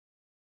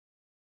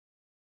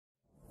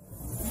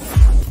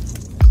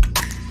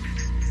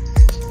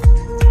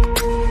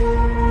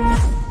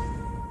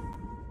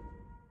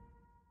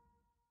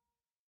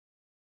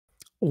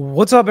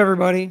What's up,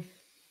 everybody?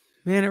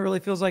 Man, it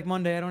really feels like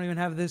Monday. I don't even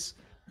have this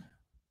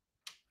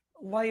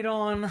light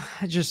on.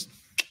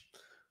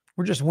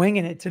 We're just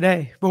winging it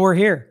today, but we're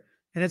here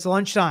and it's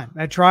lunchtime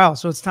at trial.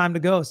 So it's time to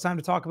go. It's time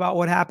to talk about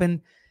what happened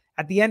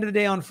at the end of the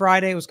day on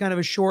Friday. It was kind of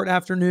a short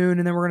afternoon.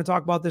 And then we're going to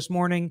talk about this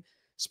morning,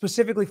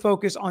 specifically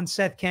focus on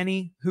Seth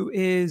Kenney, who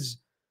is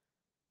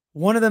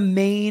one of the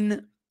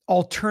main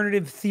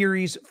alternative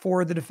theories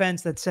for the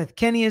defense that Seth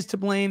Kenney is to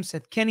blame.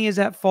 Seth Kenney is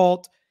at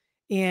fault,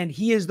 and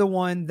he is the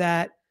one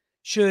that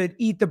should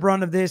eat the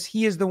brunt of this.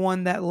 He is the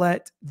one that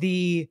let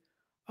the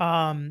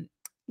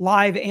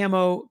live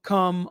ammo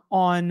come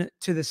on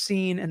to the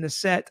scene and the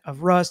set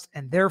of Rust,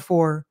 and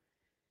therefore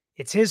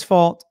it's his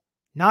fault,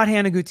 not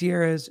Hannah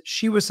Gutierrez.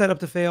 She was set up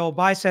to fail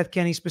by Seth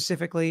Kenney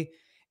specifically,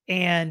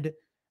 and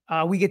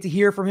we get to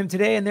hear from him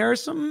today. And there are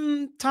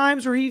some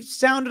times where he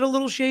sounded a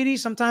little shady,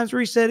 sometimes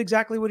where he said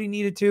exactly what he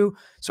needed to.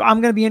 So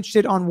I'm going to be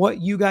interested on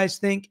what you guys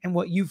think and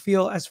what you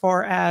feel as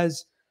far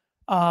as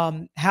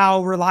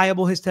how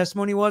reliable his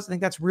testimony was. I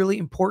think that's really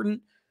important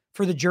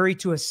for the jury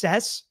to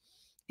assess,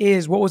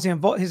 is what was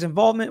his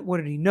involvement? What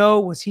did he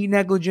know? Was he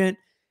negligent?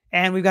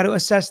 And we've got to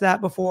assess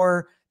that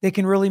before they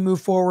can really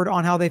move forward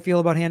on how they feel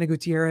about Hannah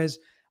Gutierrez.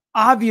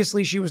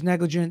 Obviously, she was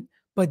negligent,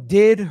 but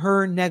did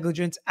her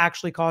negligence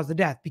actually cause the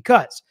death?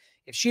 Because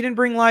if she didn't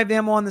bring live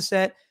ammo on the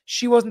set,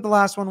 she wasn't the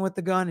last one with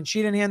the gun, and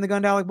she didn't hand the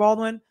gun to Alec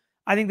Baldwin,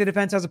 I think the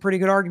defense has a pretty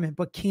good argument.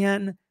 But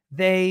can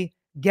they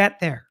get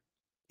there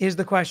is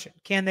the question.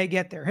 Can they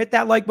get there? Hit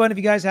that like button if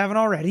you guys haven't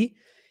already,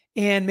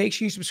 and make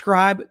sure you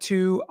subscribe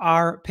to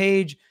our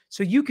page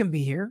so you can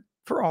be here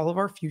for all of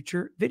our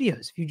future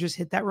videos if you just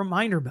hit that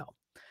reminder bell.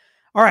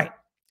 All right,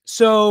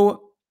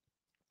 so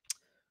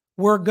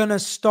we're going to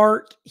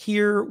start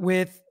here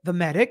with the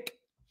medic,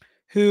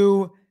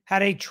 who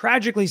had a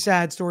tragically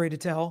sad story to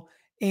tell.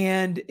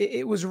 And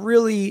it was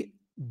really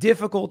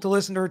difficult to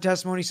listen to her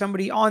testimony.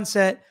 Somebody on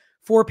set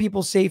for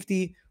people's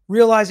safety,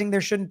 realizing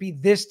there shouldn't be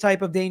this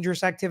type of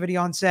dangerous activity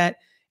on set.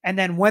 And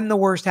then when the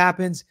worst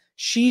happens,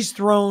 she's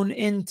thrown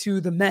into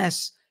the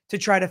mess to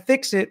try to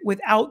fix it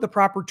without the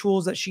proper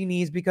tools that she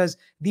needs, because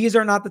these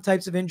are not the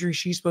types of injuries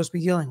she's supposed to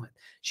be dealing with.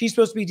 She's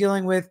supposed to be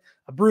dealing with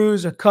a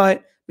bruise, a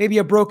cut, maybe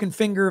a broken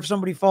finger if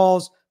somebody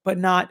falls, but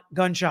not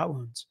gunshot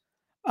wounds.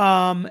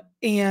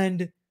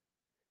 And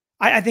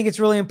I think it's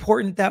really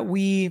important that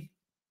we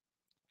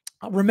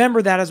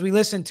remember that as we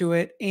listen to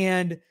it.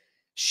 And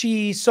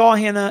she saw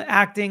Hannah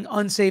acting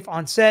unsafe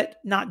on set,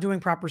 not doing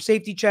proper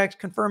safety checks,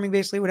 confirming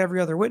basically what every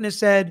other witness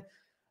said.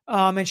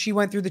 And she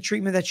went through the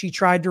treatment that she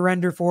tried to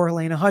render for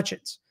Helena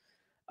Hutchins.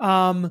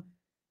 On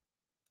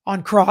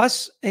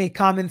cross, a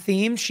common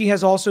theme, she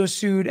has also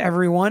sued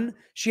everyone.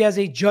 She has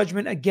a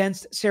judgment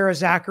against Sarah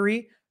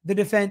Zachary. The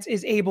defense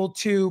is able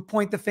to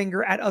point the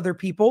finger at other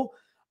people.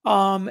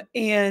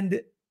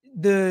 And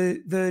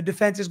the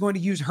defense is going to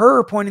use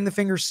her pointing the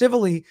finger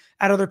civilly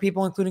at other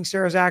people, including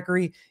Sarah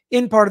Zachary,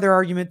 in part of their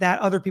argument that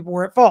other people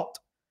were at fault.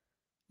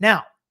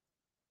 Now,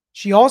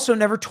 she also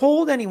never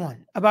told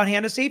anyone about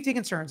Hannah's safety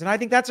concerns. And I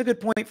think that's a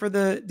good point for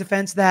the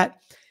defense,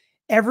 that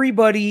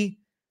everybody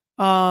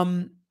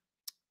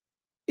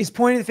is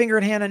pointing the finger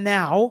at Hannah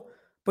now,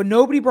 but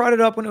nobody brought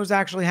it up when it was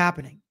actually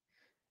happening.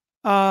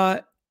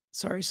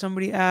 Sorry,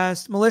 somebody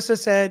asked. Melissa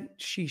said,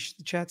 sheesh,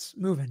 the chat's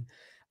moving.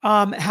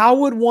 How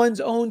would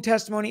one's own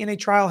testimony in a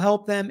trial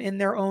help them in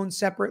their own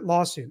separate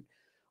lawsuit?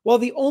 Well,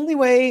 the only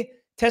way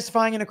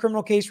testifying in a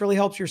criminal case really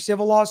helps your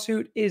civil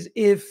lawsuit is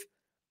if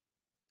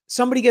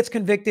somebody gets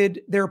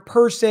convicted, they're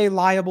per se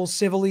liable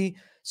civilly.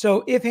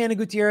 So if Hannah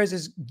Gutierrez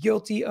is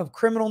guilty of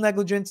criminal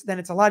negligence, then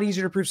it's a lot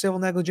easier to prove civil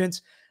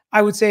negligence.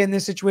 I would say in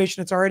this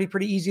situation, it's already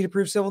pretty easy to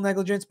prove civil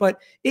negligence, but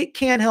it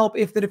can help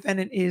if the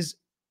defendant is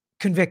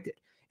convicted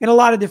in a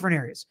lot of different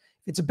areas.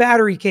 If it's a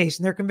battery case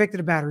and they're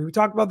convicted of battery. We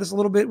talked about this a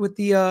little bit with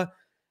the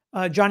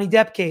Johnny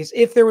Depp case.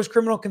 If there was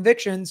criminal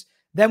convictions,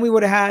 then we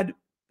would have had,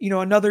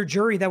 another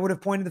jury that would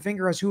have pointed the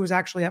finger as who was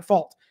actually at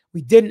fault.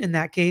 We didn't in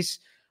that case,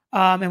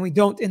 and we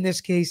don't in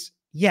this case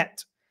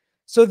yet.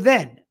 So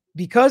then,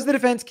 because the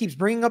defense keeps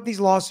bringing up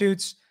these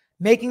lawsuits,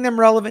 making them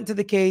relevant to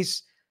the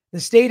case, the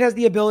state has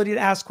the ability to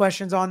ask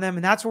questions on them,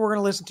 and that's what we're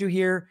going to listen to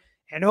here.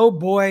 And oh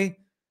boy,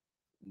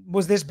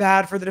 was this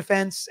bad for the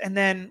defense? And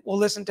then we'll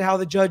listen to how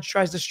the judge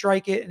tries to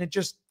strike it, and it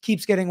just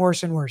keeps getting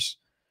worse and worse.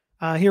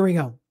 Here we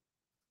go.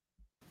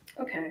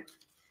 Okay.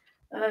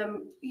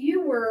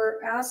 You were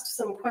asked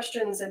some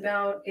questions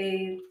about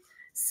a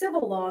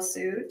civil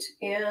lawsuit,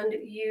 and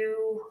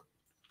you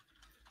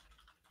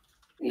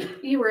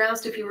were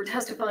asked if you were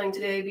testifying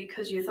today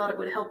because you thought it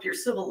would help your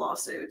civil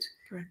lawsuit.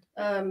 Correct.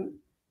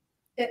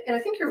 And I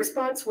think your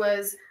response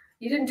was,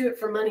 you didn't do it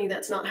for money.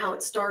 That's not how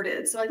it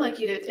started. So I'd like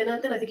you to,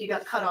 and then I think you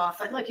got cut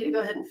off. I'd like you to go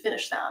ahead and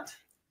finish that.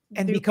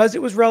 And because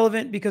it was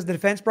relevant, because the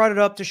defense brought it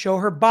up to show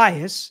her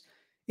bias,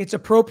 it's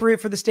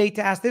appropriate for the state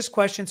to ask this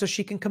question so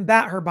she can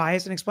combat her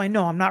bias and explain,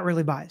 no, I'm not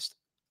really biased.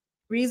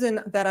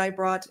 Reason that I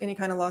brought any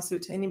kind of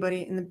lawsuit to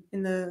anybody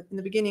in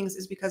the beginnings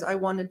is because I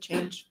wanted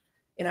change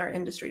in our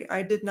industry.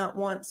 I did not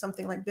want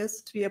something like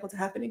this to be able to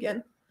happen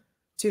again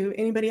to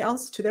anybody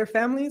else, to their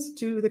families,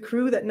 to the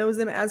crew that knows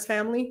them as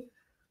family.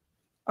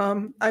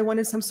 I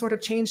wanted some sort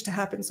of change to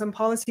happen, some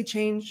policy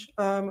change,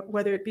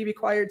 whether it be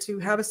required to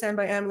have a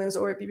standby ambulance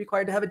or it be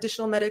required to have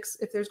additional medics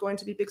if there's going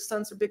to be big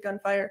stunts or big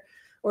gunfire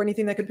or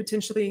anything that could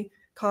potentially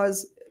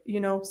cause, you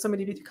know,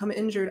 somebody to become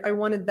injured. I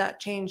wanted that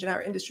change in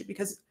our industry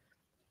because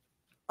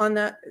on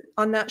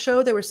that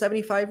show, there were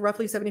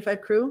roughly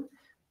 75 crew.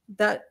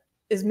 That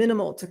is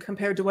minimal to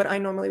compare to what I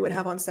normally would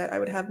have on set. I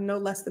would have no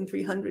less than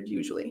 300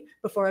 usually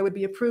before I would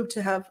be approved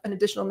to have an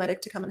additional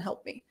medic to come and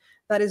help me.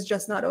 That is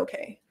just not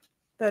okay.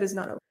 That is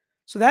not okay.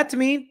 So that, to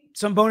me,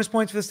 some bonus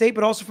points for the state,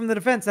 but also from the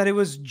defense that it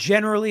was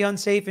generally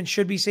unsafe and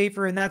should be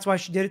safer. And that's why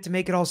she did it, to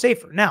make it all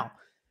safer. Now,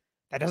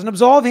 that doesn't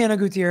absolve Hannah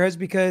Gutierrez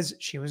because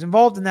she was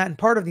involved in that and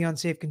part of the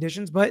unsafe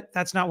conditions, but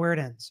that's not where it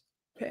ends.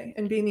 Okay.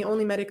 And being the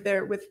only medic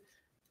there with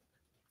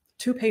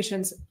 2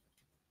 patients,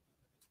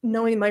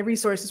 knowing my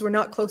resources were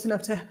not close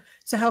enough to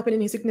help in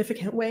any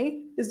significant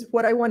way is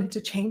what I wanted to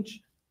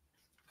change.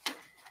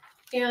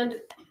 And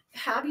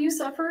have you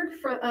suffered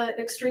from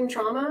extreme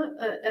trauma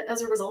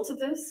as a result of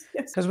this?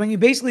 Yes. Because when you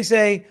basically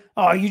say,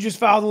 oh, you just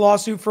filed a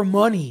lawsuit for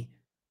money,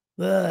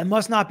 it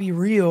must not be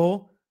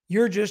real.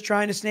 You're just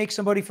trying to snake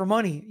somebody for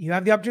money. You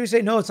have the opportunity to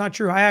say, no, it's not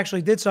true. I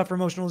actually did suffer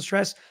emotional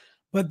distress.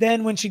 But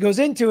then when she goes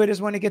into it is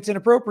when it gets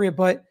inappropriate.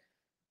 But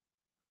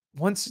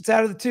once it's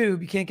out of the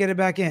tube, you can't get it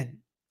back in.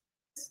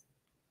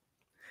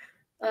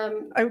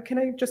 Can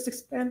I just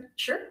expand?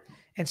 Sure.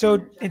 And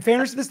so in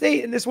fairness to the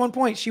state, in this one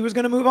point, she was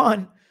going to move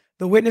on.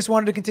 The witness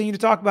wanted to continue to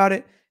talk about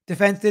it.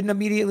 Defense didn't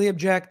immediately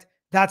object.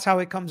 That's how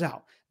it comes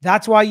out.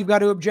 That's why you've got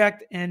to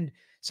object. And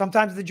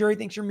sometimes the jury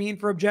thinks you're mean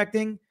for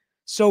objecting.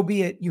 So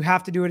be it. You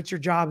have to do it. It's your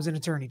job as an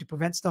attorney to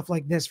prevent stuff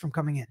like this from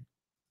coming in.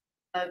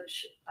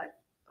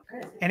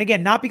 Okay. And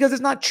again, not because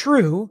it's not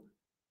true,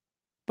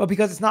 but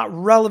because it's not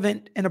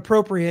relevant and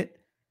appropriate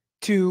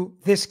to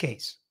this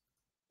case.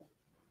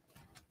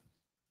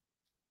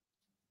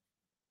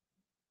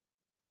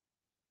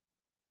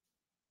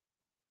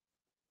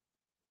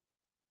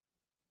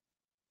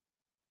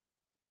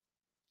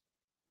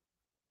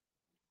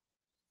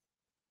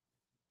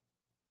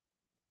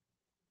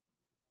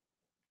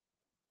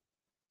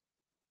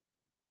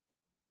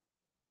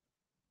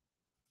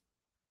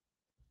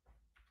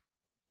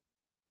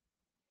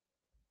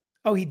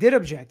 Oh, he did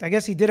object. I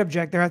guess he did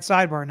object. They're at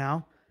sidebar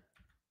now.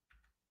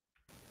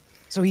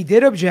 So he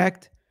did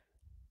object,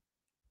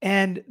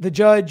 and the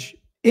judge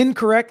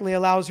incorrectly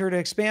allows her to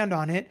expand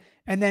on it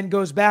and then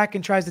goes back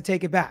and tries to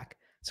take it back.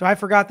 So I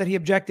forgot that he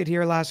objected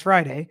here last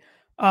Friday.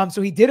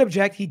 So he did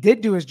object. He did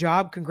do his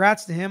job.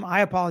 Congrats to him. I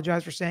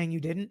apologize for saying you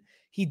didn't.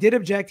 He did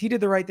object. He did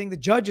the right thing. The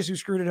judge is who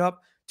screwed it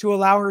up to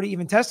allow her to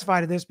even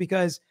testify to this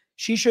because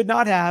she should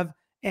not have,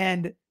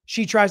 and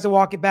she tries to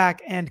walk it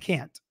back and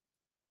can't.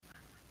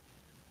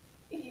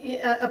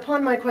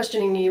 Upon my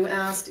questioning, you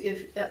asked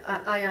if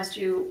I asked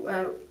you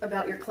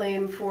about your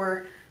claim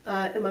for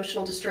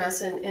emotional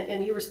distress,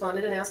 and you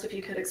responded and asked if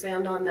you could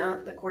expand on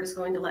that. The court is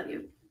going to let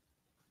you.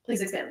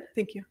 Please expand.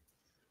 Thank you.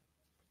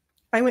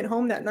 I went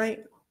home that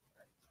night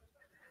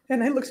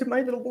and I looked at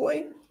my little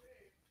boy,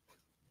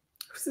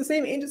 who's the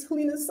same age as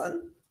Helena's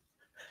son.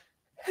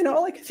 And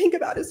all I could think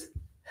about is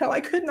how I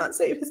could not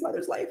save his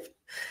mother's life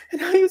and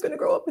how he was going to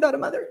grow up without a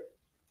mother.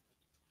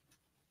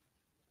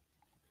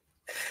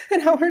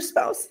 And how her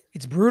spouse.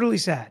 It's brutally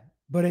sad,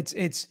 but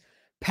it's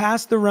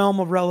past the realm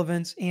of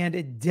relevance, and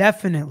it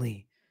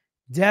definitely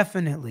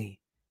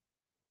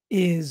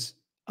is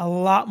a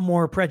lot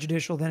more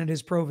prejudicial than it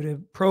is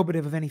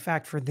probative of any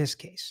fact for this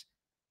case.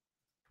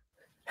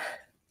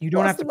 You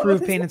don't have to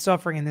prove pain and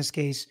suffering in this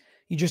case.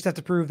 You just have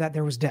to prove that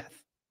there was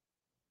death,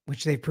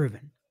 which they've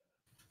proven.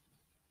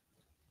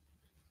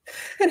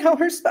 And how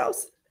her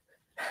spouse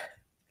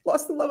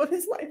lost the love of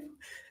his life.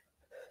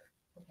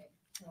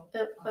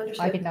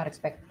 I did not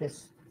expect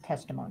this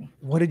testimony.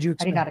 What did you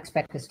expect? I did not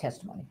expect this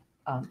testimony.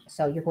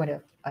 So you're going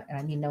to, and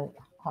I mean no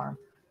harm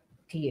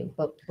to you,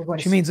 but we're going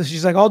to. She means,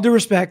 she's like, all due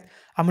respect,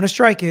 I'm going to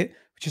strike it,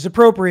 which is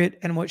appropriate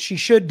and what she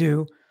should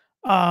do.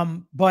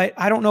 But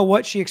I don't know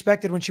what she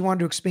expected when she wanted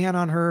to expand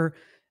on her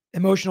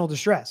emotional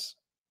distress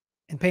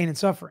and pain and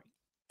suffering.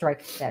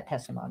 Strike that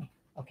testimony.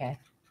 Okay.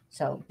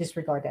 So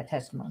disregard that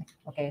testimony.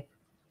 Okay.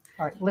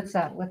 All right. Let's.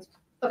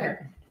 Okay.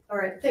 All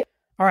right.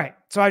 All right.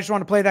 So I just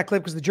want to play that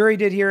clip because the jury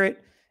did hear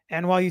it.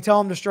 And while you tell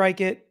them to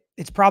strike it,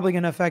 it's probably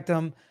going to affect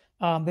them.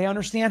 They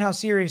understand how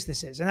serious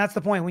this is. And that's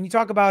the point. When you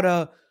talk about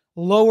a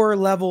lower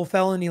level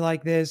felony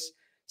like this,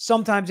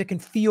 sometimes it can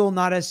feel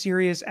not as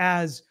serious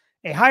as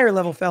a higher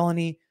level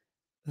felony.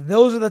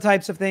 Those are the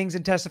types of things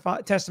in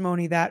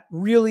testimony that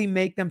really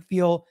make them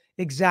feel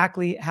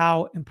exactly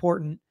how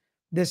important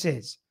this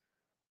is.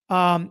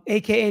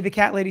 AKA the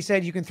cat lady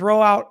said, you can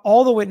throw out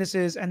all the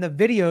witnesses and the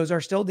videos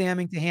are still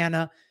damning to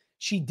Hannah.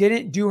 She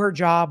didn't do her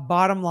job.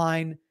 Bottom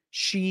line,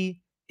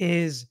 she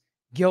is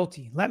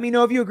guilty. Let me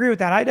know if you agree with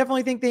that. I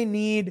definitely think they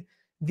need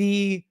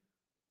the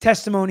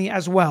testimony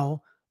as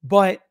well,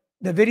 but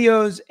the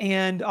videos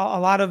and a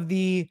lot of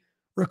the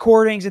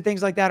recordings and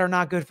things like that are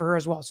not good for her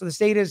as well. So the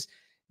state is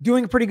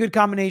doing a pretty good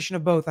combination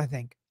of both, I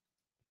think.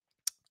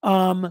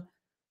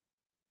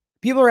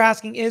 People are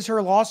asking, is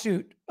her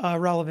lawsuit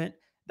relevant?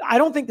 I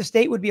don't think the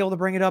state would be able to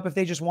bring it up if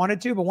they just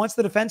wanted to, but once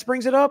the defense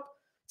brings it up,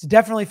 it's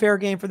definitely fair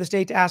game for the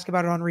state to ask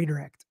about it on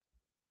redirect.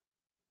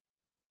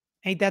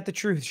 Ain't that the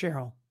truth,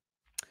 Cheryl?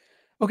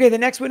 Okay, the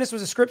next witness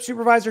was a script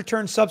supervisor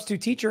turned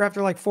substitute teacher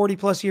after like 40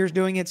 plus years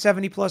doing it,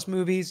 70 plus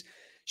movies.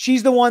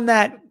 She's the one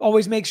that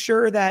always makes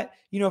sure that,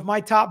 you know, if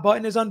my top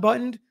button is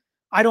unbuttoned,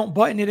 I don't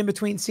button it in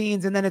between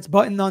scenes and then it's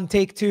buttoned on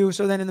take 2.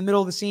 So then in the middle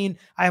of the scene,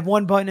 I have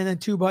 1 button and then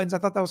 2 buttons. I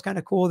thought that was kind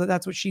of cool that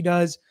that's what she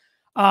does.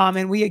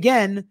 And we,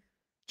 again,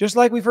 just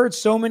like we've heard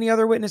so many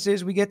other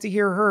witnesses, we get to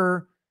hear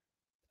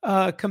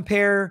her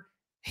compare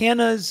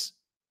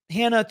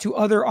Hannah to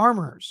other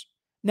armorers.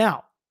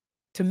 Now,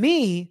 to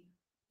me,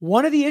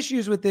 one of the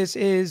issues with this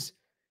is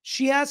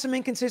she has some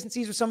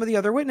inconsistencies with some of the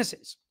other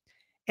witnesses.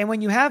 And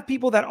when you have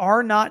people that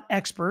are not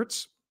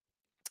experts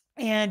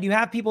and you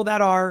have people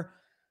that are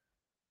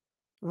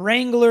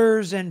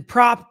wranglers and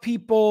prop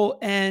people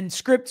and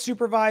script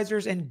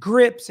supervisors and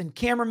grips and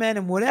cameramen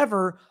and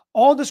whatever,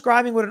 all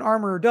describing what an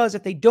armorer does,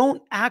 if they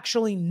don't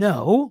actually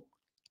know,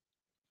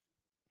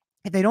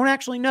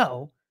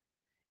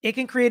 it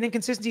can create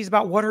inconsistencies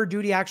about what her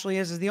duty actually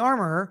is as the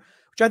armorer,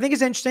 which I think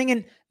is interesting,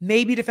 and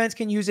maybe defense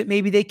can use it,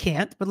 maybe they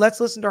can't. But let's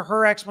listen to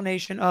her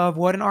explanation of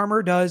what an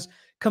armorer does,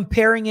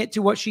 comparing it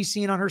to what she's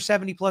seen on her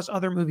 70 plus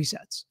other movie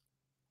sets.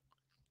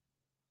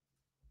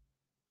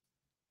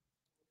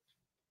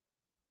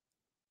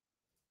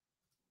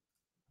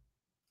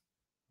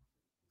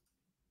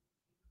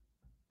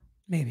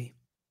 Maybe.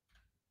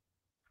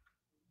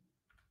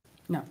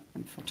 No,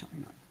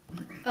 unfortunately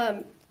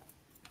not.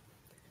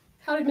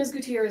 How did Ms.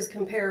 Gutierrez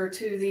compare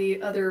to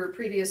the other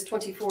previous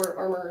 24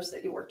 armorers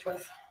that you worked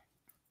with?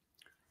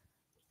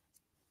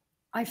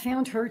 I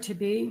found her to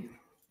be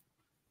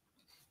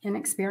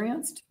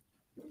inexperienced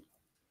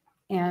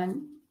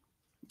and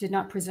did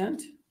not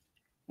present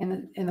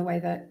in the way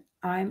that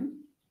I'm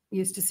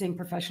used to seeing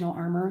professional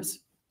armorers,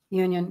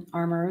 union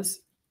armorers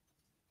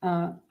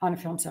on a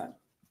film set.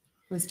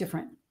 It was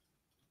different.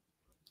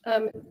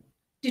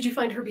 Did you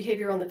find her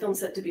behavior on the film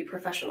set to be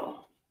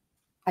professional?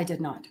 I did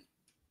not.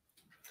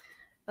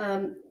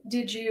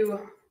 Did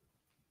you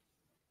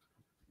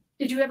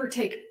ever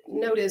take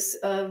notice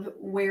of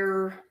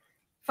where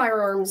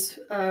firearms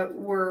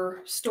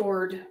were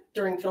stored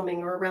during filming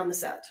or around the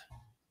set?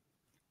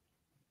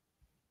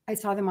 I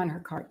saw them on her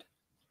cart.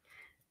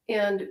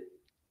 And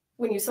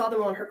when you saw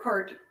them on her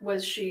cart,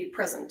 was she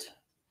present?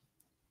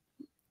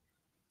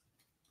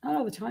 Not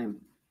all the time.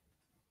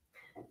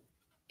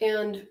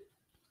 And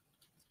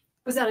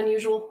was that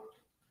unusual?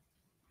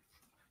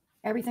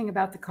 Everything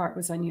about the cart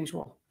was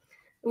unusual.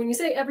 When you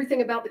say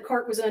everything about the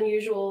cart was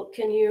unusual,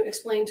 can you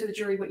explain to the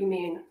jury what you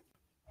mean?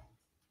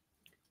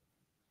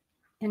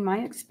 In my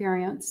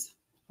experience,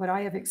 what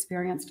I have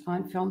experienced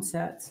on film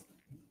sets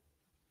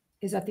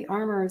is that the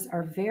armorers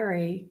are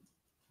very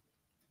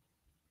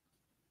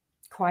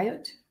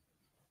quiet,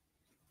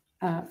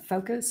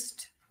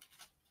 focused,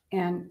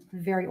 and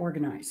very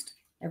organized.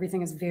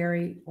 Everything is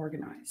very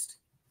organized.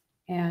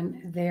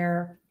 And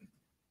they're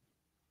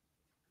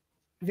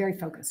very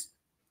focused.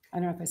 I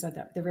don't know if I said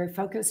that. They're very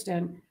focused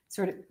and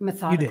sort of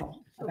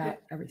methodical about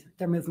everything.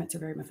 Their movements are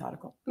very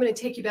methodical. I'm going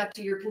to take you back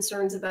to your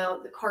concerns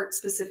about the cart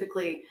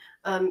specifically.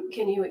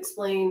 Can you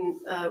explain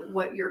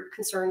what your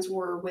concerns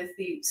were with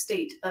the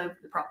state of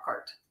the prop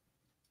cart?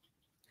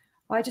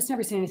 Well, I just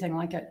never seen anything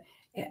like it.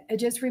 It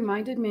just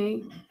reminded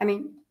me, I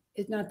mean,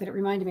 it's not that it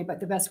reminded me, but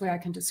the best way I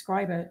can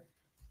describe it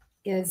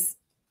is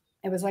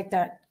it was like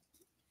that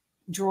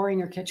drawer in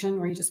your kitchen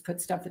where you just put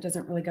stuff that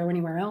doesn't really go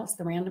anywhere else,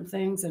 the random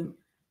things, and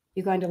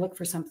you're going to look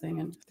for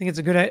something. And I think it's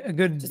a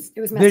good just,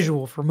 it was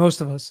visual for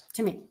most of us.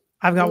 to me.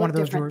 I've got It one of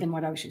looked those different drawers. than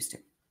what I was used to.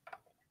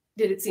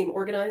 Did it seem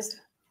organized?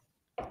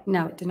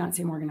 No, it did not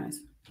seem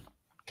organized.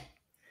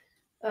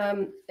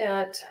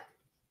 At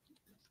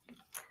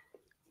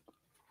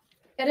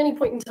any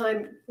point in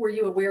time, were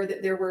you aware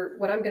that there were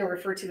what I'm going to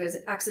refer to as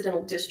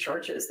accidental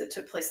discharges that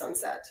took place on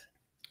set?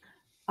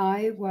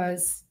 I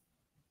was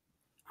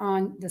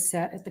on the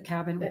set at the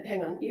cabin.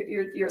 Hang on,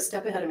 you're a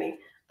step ahead of me.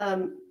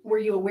 Were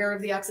you aware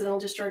of the accidental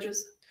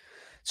discharges?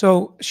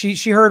 So she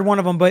heard one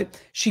of them,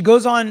 but she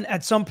goes on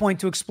at some point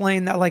to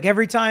explain that like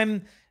every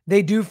time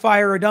they do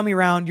fire a dummy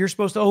round, you're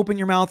supposed to open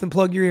your mouth and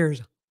plug your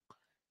ears.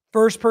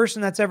 First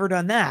person that's ever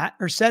done that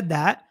or said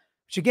that,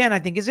 which again, I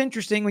think is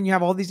interesting when you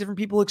have all these different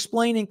people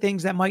explaining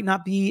things that might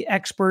not be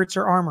experts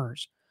or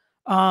armorers.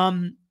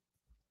 The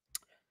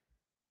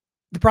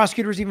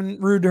prosecutor was even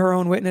rude to her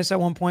own witness at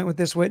one point with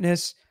this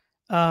witness.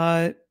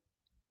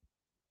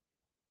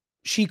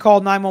 She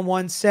called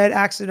 911, said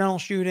accidental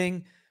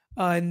shooting.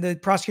 And the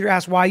prosecutor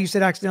asked why you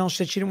said accidental. She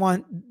said she didn't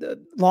want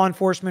law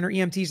enforcement or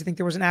EMTs to think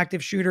there was an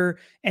active shooter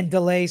and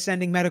delay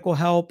sending medical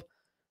help.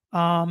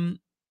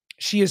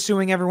 She is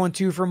suing everyone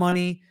too for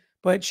money,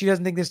 but she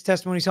doesn't think this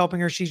testimony is helping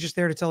her. She's just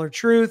there to tell her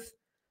truth.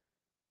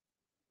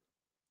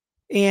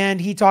 And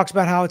he talks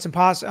about how it's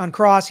impossible on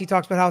cross. He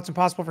talks about how it's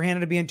impossible for Hannah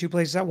to be in two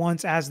places at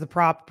once as the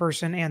prop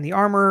person and the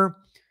armorer.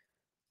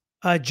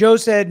 Joe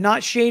said,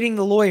 not shading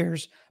the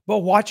lawyers, but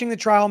watching the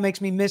trial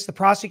makes me miss the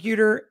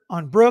prosecutor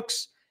on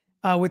Brooks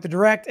with the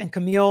direct and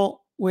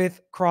Camille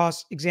with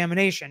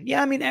cross-examination.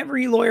 Yeah, I mean,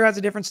 every lawyer has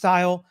a different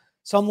style.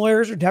 Some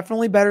lawyers are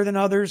definitely better than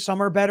others.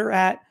 Some are better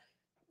at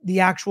the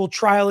actual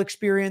trial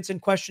experience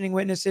and questioning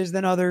witnesses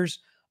than others.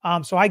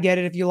 So I get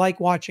it if you like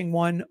watching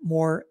one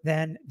more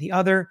than the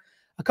other.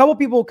 A couple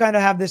people kind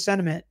of have this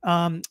sentiment.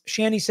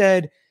 Shani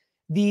said,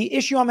 the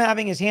issue I'm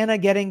having is Hannah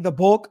getting the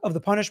bulk of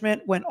the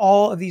punishment when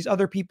all of these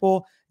other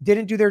people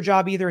didn't do their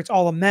job either. It's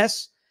all a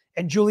mess.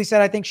 And Julie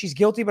said, I think she's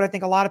guilty, but I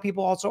think a lot of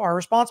people also are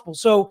responsible.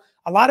 So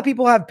a lot of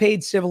people have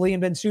paid civilly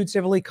and been sued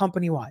civilly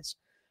company-wise,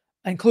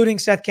 including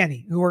Seth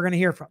Kenney, who we're going to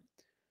hear from,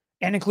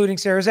 and including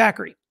Sarah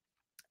Zachary.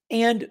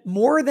 And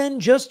more than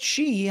just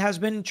she has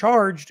been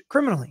charged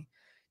criminally.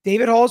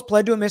 David Hall has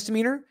pled to a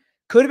misdemeanor,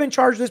 could have been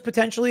charged this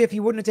potentially if he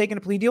wouldn't have taken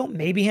a plea deal.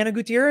 Maybe Hannah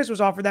Gutierrez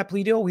was offered that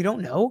plea deal. We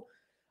don't know.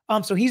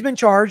 So he's been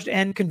charged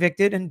and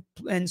convicted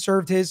and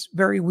served his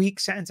very weak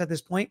sentence at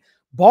this point.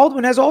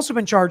 Baldwin has also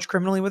been charged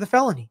criminally with a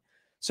felony.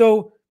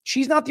 So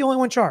she's not the only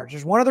one charged.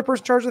 There's one other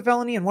person charged with a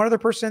felony and one other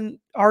person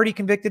already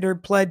convicted or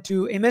pled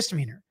to a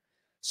misdemeanor.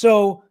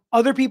 So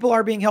other people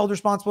are being held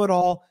responsible at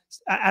all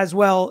as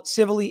well,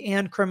 civilly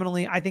and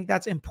criminally. I think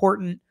that's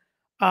important.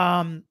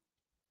 I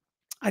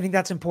think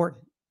that's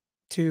important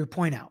to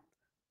point out.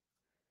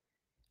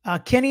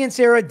 Kenney and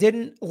Sarah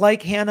didn't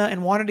like Hannah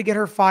and wanted to get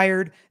her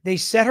fired. They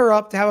set her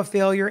up to have a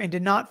failure and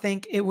did not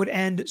think it would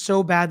end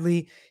so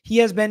badly. He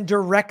has been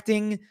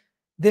directing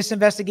this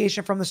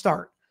investigation from the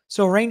start.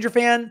 So Ranger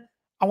fan,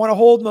 I want to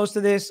hold most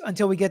of this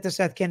until we get to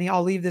Seth Kenney.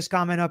 I'll leave this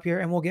comment up here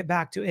and we'll get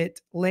back to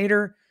it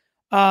later.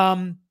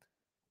 All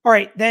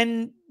right.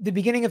 Then the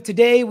beginning of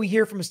today, we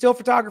hear from a still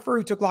photographer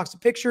who took lots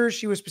of pictures.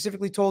 She was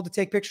specifically told to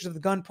take pictures of the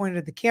gun pointed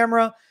at the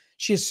camera.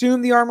 She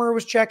assumed the armorer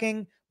was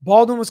checking.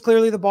 Baldwin was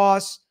clearly the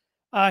boss.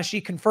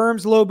 She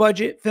confirms low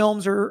budget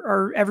films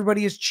are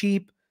everybody is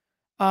cheap.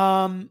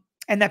 And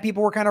that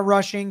people were kind of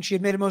rushing. She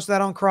admitted most of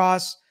that on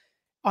cross.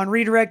 On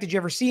redirect, did you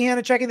ever see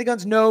Hannah checking the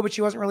guns? No, but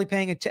she wasn't really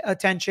paying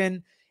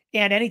attention.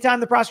 And anytime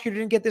the prosecutor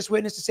didn't get this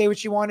witness to say what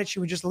she wanted, she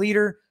would just lead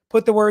her,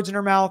 put the words in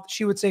her mouth.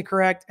 She would say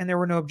correct, and there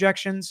were no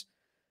objections.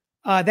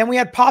 Then we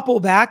had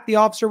Popple back, the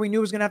officer we knew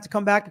was going to have to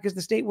come back because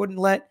the state wouldn't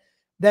let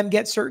them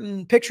get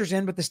certain pictures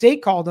in, but the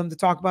state called them to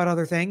talk about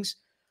other things.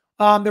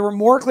 There were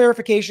more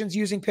clarifications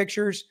using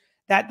pictures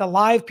that the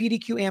live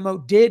PDQ ammo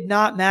did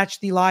not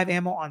match the live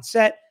ammo on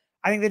set.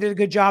 I think they did a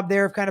good job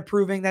there of kind of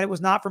proving that it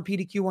was not from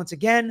PDQ once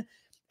again.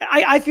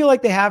 I feel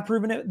like they have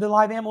proven it. The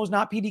live ammo was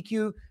not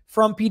PDQ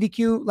from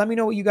PDQ. Let me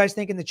know what you guys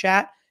think in the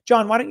chat.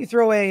 John, why don't you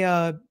throw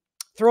a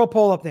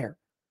poll up there?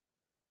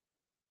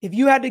 If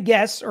you had to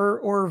guess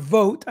or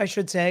vote, I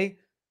should say,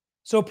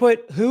 so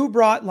put who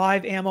brought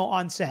live ammo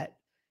on set.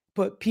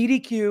 Put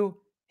PDQ,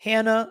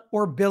 Hannah,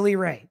 or Billy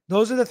Ray.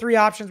 Those are the three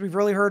options we've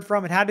really heard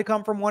from. It had to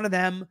come from one of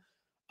them.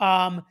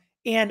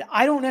 And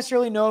I don't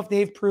necessarily know if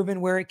they've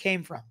proven where it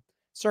came from.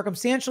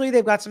 Circumstantially,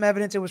 they've got some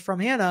evidence it was from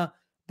Hannah,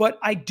 but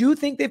I do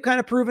think they've kind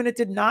of proven it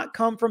did not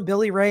come from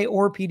Billy Ray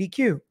or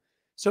PDQ.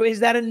 So is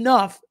that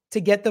enough to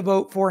get the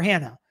vote for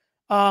Hannah?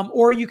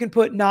 Or you can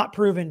put not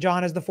proven,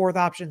 John, as the fourth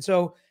option.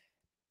 So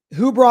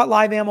who brought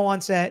live ammo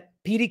on set?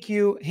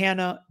 PDQ,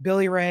 Hannah,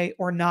 Billy Ray,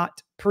 or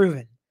not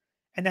proven?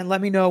 And then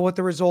let me know what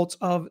the results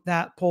of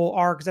that poll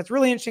are, because that's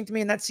really interesting to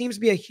me. And that seems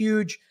to be a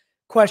huge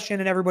question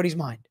in everybody's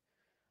mind.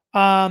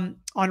 On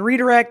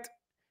redirect,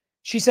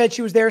 she said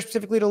she was there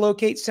specifically to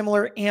locate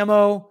similar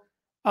ammo,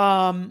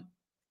 and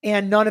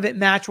none of it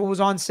matched what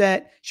was on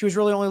set. She was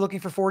really only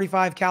looking for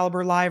 45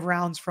 caliber live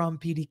rounds from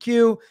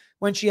PDQ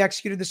when she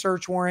executed the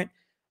search warrant.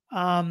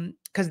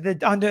 Because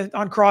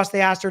on cross, they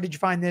asked her, did you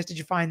find this? Did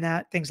you find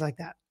that? Things like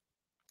that.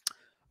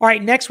 All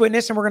right, next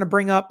witness, and we're going to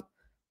bring up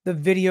the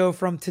video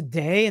from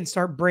today and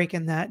start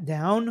breaking that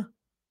down.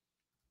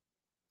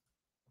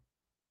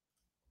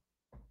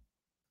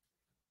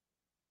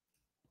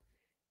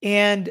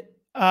 And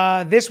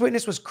this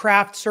witness was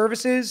Craft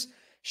Services.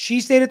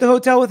 She stayed at the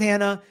hotel with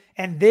Hannah,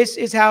 and this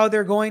is how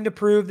they're going to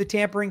prove the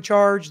tampering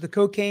charge, the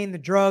cocaine, the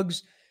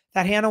drugs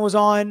that Hannah was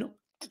on,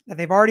 that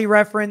they've already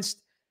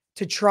referenced,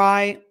 to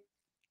try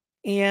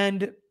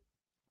and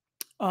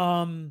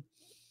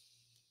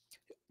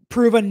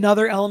prove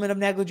another element of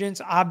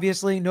negligence.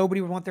 Obviously, nobody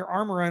would want their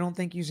armor, I don't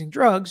think, using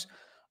drugs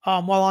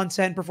while on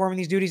set and performing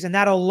these duties, and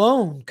that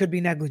alone could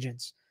be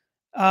negligence.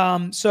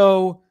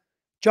 So,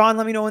 John,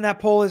 let me know when that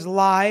poll is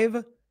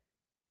live.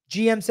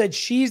 GM said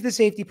she's the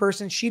safety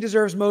person. She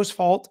deserves most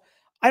fault.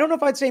 I don't know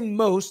if I'd say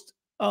most.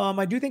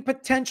 I do think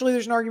potentially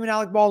there's an argument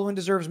Alec Baldwin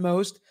deserves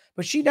most,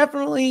 but she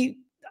definitely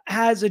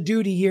has a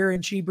duty here,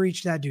 and she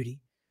breached that duty.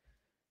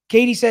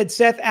 Katie said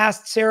Seth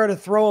asked Sarah to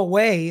throw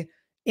away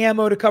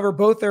ammo to cover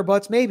both their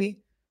butts, maybe,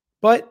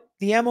 but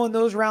the ammo in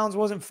those rounds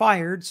wasn't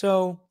fired.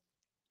 So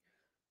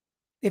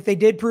if they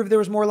did prove there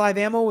was more live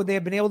ammo, would they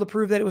have been able to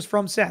prove that it was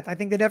from Seth? I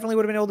think they definitely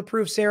would have been able to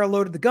prove Sarah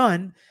loaded the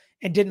gun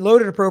and didn't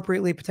load it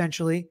appropriately,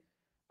 potentially.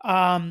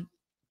 But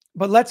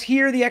let's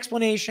hear the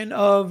explanation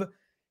of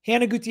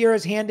Hannah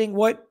Gutierrez handing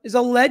what is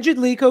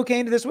allegedly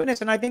cocaine to this witness.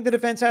 And I think the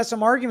defense has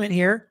some argument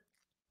here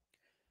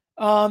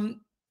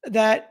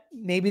that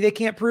maybe they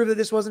can't prove that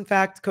this was in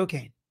fact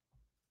cocaine.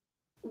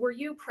 Were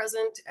you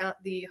present at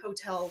the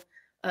hotel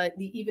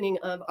the evening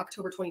of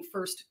October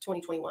 21st,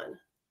 2021.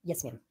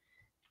 Yes, ma'am.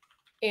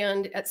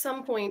 And at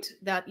some point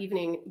that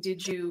evening,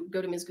 did you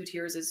go to Ms.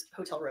 Gutierrez's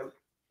hotel room?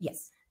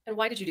 Yes. And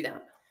why did you do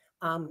that?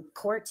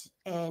 Court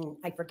and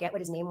I forget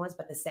what his name was,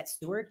 but the set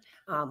steward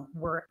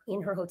were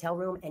in her hotel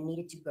room and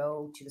needed to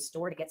go to the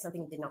store to get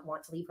something, did not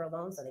want to leave her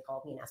alone. So they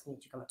called me and asked me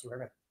to come up to her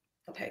room.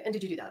 Okay. And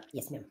did you do that?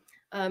 Yes, ma'am.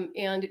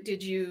 And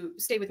did you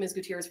stay with Ms.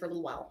 Gutierrez for a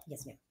little while?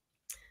 Yes,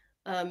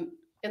 ma'am.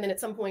 And then at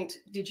some point,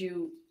 did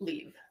you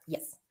leave?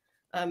 Yes.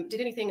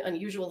 Did anything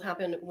unusual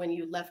happen when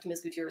you left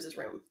Ms. Gutierrez's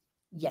room?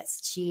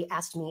 Yes. She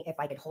asked me if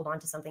I could hold on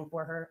to something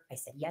for her. I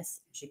said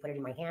yes. She put it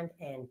in my hand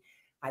and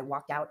I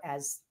walked out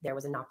as there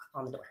was a knock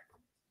on the door.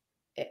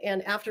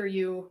 And after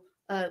you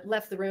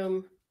left the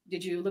room,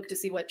 did you look to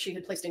see what she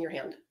had placed in your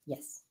hand?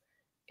 Yes.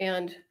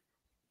 And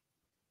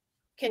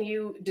can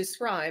you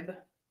describe,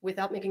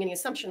 without making any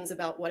assumptions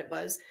about what it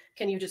was,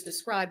 can you just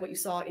describe what you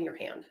saw in your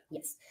hand?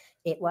 Yes.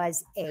 It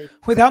was a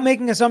Without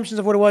making assumptions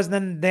of what it was, and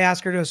then they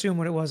ask her to assume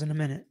what it was in a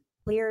minute.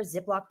 clear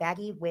Ziploc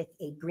baggie with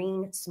a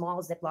green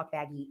small Ziploc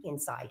baggie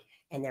inside.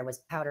 And there was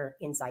powder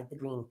inside the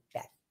green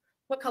bag.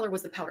 What color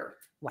was the powder?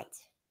 White.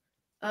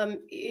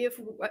 If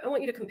I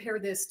want you to compare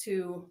this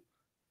to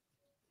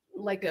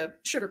like a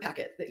sugar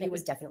packet that you It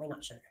was would. definitely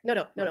not sugar.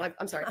 No.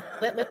 I'm sorry.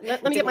 Let me It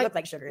get didn't my look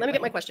like sugar. let me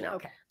get my question out.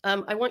 Okay.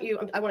 I want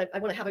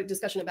to have a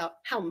discussion about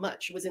how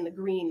much was in the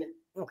green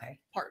Okay.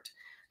 part,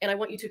 and I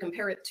want you to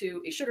compare it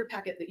to a sugar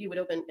packet that you would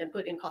open and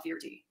put in coffee or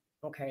tea.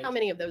 Okay. How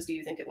many of those do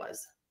you think it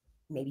was?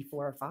 Maybe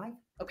 4 or 5.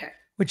 Okay.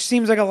 Which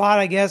seems like a lot,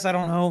 I guess. I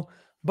don't know.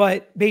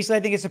 But basically, I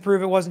think it's to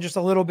prove it wasn't just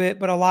a little bit,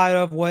 but a lot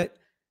of what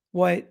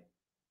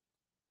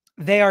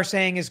they are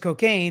saying is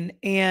cocaine.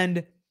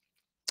 And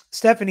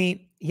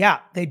Stephanie, yeah,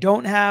 they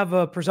don't have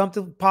a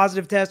presumptive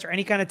positive test or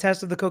any kind of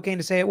test of the cocaine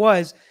to say it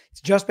was.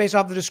 It's just based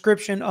off the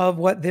description of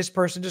what this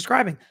person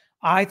describing.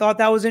 I thought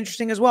that was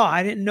interesting as well.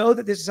 I didn't know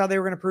that this is how they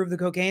were going to prove the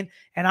cocaine.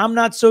 And I'm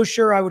not so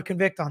sure I would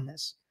convict on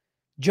this.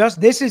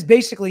 This is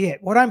basically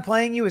it. What I'm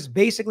playing you is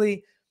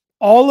basically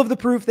all of the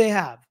proof they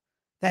have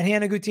that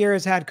Hannah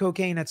Gutierrez had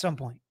cocaine at some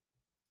point.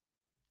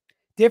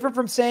 Different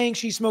from saying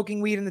she's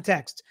smoking weed in the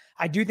text.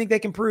 I do think they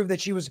can prove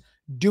that she was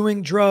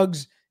doing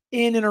drugs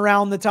in and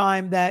around the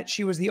time that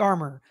she was the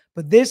armor.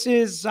 But this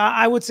is,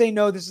 I would say,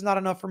 no, this is not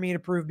enough for me to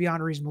prove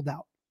beyond a reasonable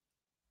doubt.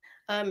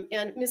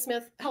 And Ms.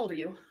 Smith, how old are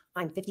you?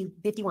 I'm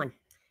 51.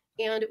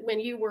 And when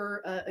you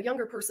were a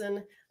younger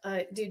person,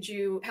 did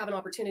you have an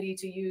opportunity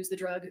to use the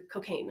drug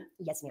cocaine?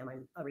 Yes, ma'am.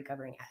 I'm a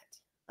recovering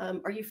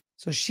addict. Are you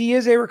So she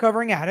is a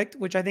recovering addict,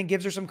 which I think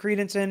gives her some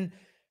credence in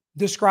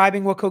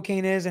describing what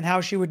cocaine is and how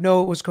she would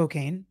know it was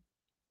cocaine.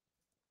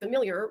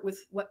 familiar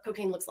with what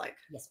cocaine looks like?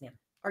 Yes, ma'am.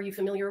 Are you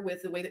familiar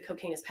with the way that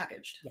cocaine is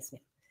packaged? Yes,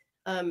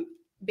 ma'am.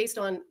 Based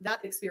on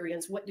that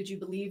experience, what did you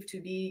believe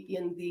to be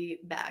in the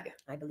bag?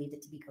 I believed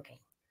it to be cocaine.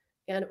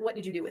 And what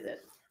did you do with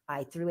it?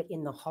 I threw it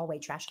in the hallway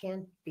trash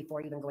can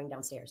before even going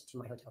downstairs to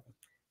my hotel room.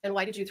 And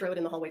why did you throw it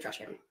in the hallway trash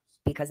can?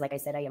 Because like I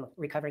said, I am a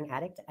recovering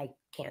addict. I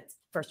can't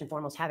first and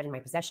foremost have it in my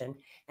possession.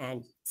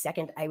 And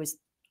second, I was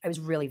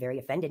really very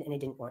offended and I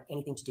didn't want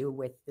anything to do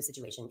with the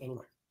situation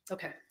anymore.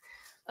 Okay.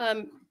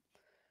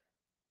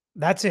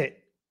 That's it.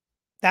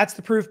 That's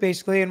the proof,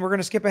 basically. And we're going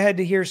to skip ahead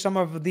to hear some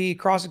of the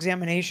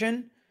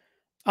cross-examination.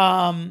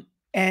 And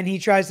he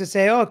tries to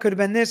say, oh, it could have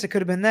been this, it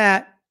could have been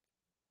that.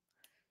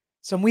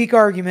 Some weak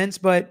arguments,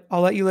 but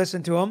I'll let you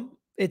listen to them.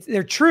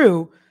 They're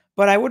true,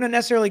 but I wouldn't have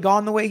necessarily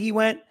gone the way he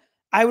went.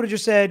 I would have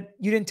just said,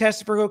 you didn't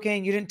test it for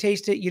cocaine, you didn't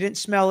taste it, you didn't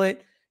smell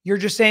it. You're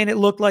just saying it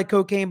looked like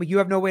cocaine, but you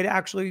have no way to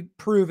actually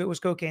prove it was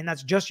cocaine.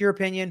 That's just your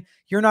opinion.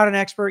 You're not an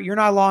expert. You're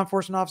not a law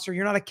enforcement officer.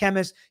 You're not a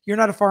chemist. You're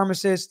not a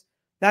pharmacist.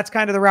 That's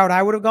kind of the route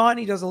I would have gone.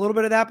 He does a little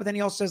bit of that, but then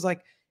he also says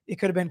like, it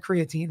could have been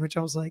creatine, which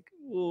I was like,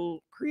 oh,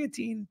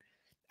 creatine.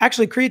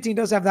 Actually, creatine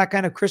does have that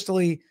kind of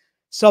crystally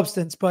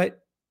substance, but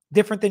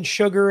different than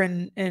sugar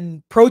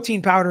and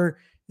protein powder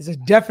is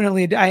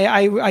definitely,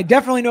 I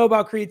definitely know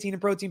about creatine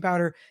and protein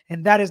powder,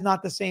 and that is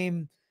not the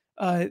same.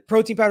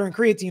 Protein powder and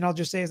creatine, I'll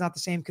just say, is not the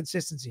same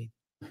consistency.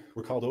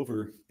 Were called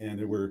over and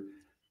there were,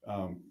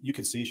 you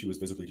could see she was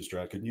visibly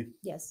distraught, couldn't you?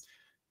 Yes.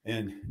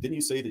 And didn't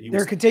you say that you They're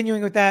was,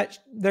 continuing with that.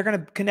 They're going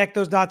to connect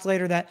those dots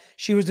later that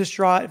she was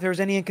distraught. If there was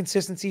any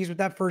inconsistencies with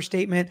that first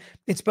statement,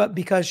 it's but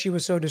because she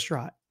was so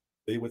distraught.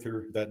 stay with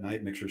her that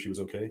night, make sure she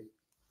was okay?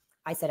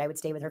 I said I would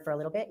stay with her for a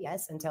little bit,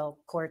 yes, until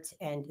court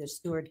and the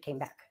steward came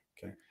back.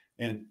 Okay.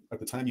 And at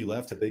the time you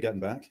left, had they gotten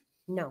back?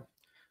 No.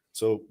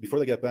 So before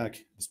they got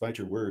back, despite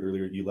your word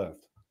earlier, you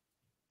left.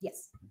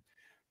 Yes.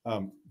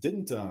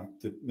 Did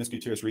Miss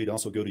Gutierrez Reed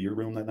also go to your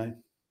room that night?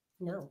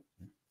 No.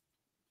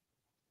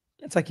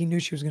 It's like he knew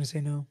she was going to say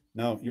no.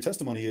 Now, your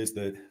testimony is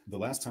that the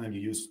last time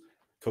you used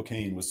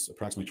cocaine was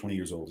approximately 20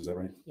 years old. Is that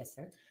right? Yes,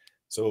 sir.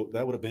 So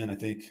that would have been, I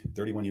think,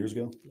 31 years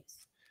ago.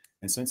 Yes.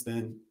 And since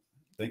then,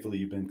 thankfully,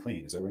 you've been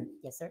clean. Is that right?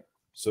 Yes, sir.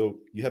 So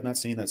you have not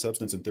seen that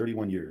substance in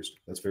 31 years.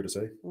 That's fair to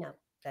say? No,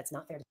 that's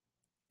not fair.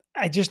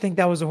 I just think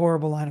that was a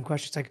horrible line of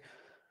question. It's like,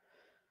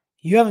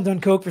 you haven't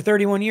done coke for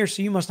 31 years,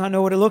 so you must not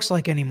know what it looks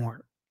like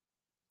anymore.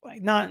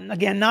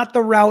 Like not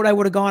the route I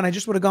would have gone. I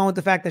just would have gone with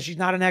the fact that she's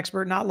not an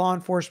expert, not law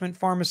enforcement,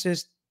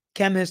 pharmacist,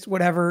 chemist,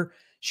 whatever.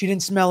 She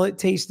didn't smell it,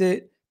 taste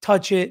it,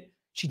 touch it.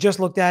 She just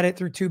looked at it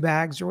through 2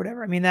 bags or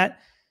whatever. I mean,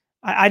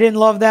 I didn't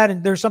love that.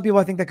 And there's some people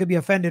I think that could be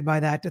offended by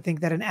that, to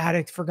think that an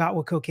addict forgot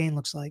what cocaine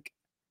looks like.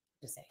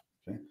 To say,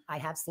 Okay. I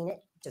have seen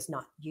it, just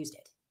not used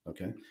it.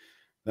 Okay.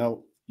 Now,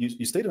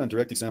 you stated on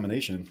direct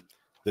examination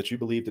that you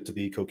believed it to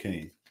be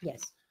cocaine.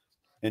 Yes.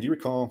 And do you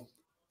recall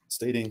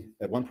stating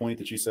at one point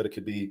that you said it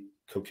could be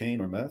cocaine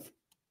or meth?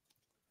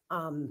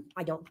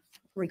 I don't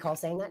recall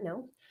saying that.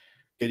 No.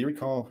 Okay, do you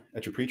recall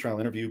at your pretrial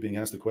interview being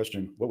asked the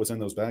question, what was in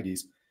those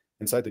baggies?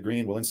 Inside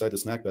the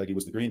snack baggie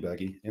was the green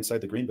baggie.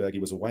 Inside the green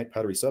baggie was a white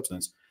powdery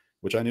substance,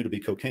 which I knew to be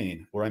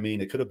cocaine, or I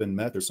mean, it could have been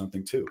meth or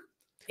something too.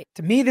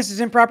 To me, this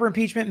is improper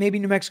impeachment. Maybe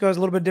New Mexico has a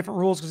little bit different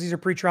rules because these are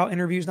pretrial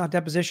interviews, not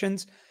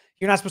depositions.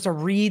 You're not supposed to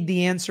read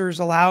the answers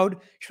aloud.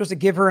 You're supposed to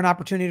give her an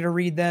opportunity to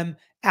read them,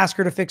 ask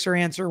her to fix her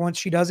answer once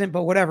she doesn't,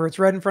 but whatever. It's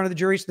read in front of the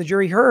jury. So the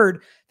jury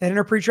heard that in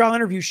her pretrial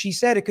interview, she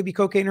said it could be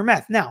cocaine or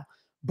meth. Now,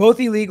 both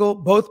illegal,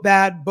 both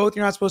bad, both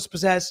you're not supposed to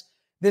possess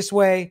this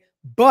way,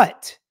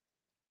 but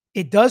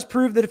it does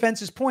prove the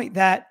defense's point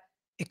that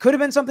it could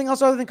have been something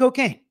else other than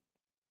cocaine.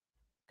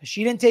 Because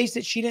she didn't taste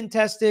it, she didn't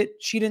test it,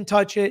 she didn't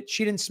touch it,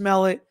 she didn't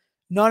smell it,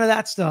 none of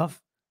that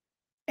stuff.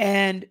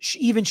 And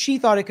even she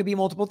thought it could be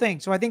multiple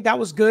things. So I think that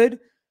was good.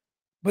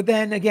 But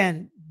then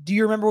again, do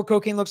you remember what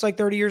cocaine looks like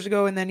 30 years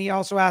ago? And then he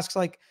also asks,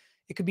 like,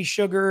 it could be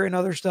sugar and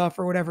other stuff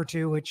or whatever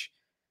too, which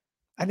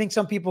I think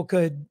some people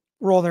could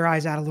roll their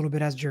eyes at a little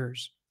bit as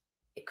jurors.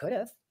 It could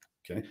have.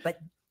 Okay. But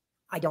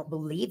I don't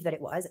believe that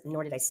it was,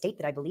 nor did I state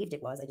that I believed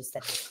it was. I just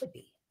said it could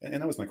be.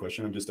 And that was my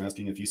question. I'm just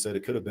asking if you said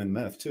it could have been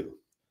meth too.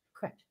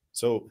 Correct.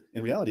 So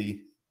in reality,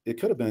 it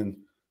could have been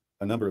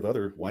a number of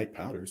other white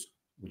powders.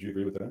 Would you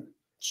agree with that?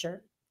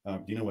 Sure.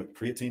 Do you know what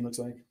creatine looks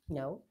like?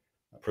 No.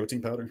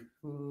 Protein powder?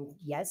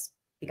 Yes,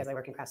 because I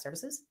work in craft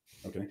services.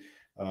 Okay.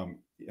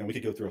 And we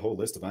could go through a whole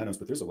list of items,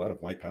 but there's a lot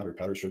of white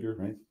powder sugar,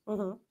 right?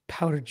 Mm-hmm.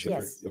 Powdered sugar.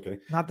 Yes. Okay.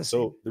 Not the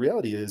So the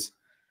reality is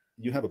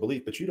you have a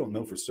belief, but you don't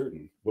know for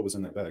certain what was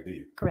in that bag, do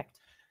you? Correct.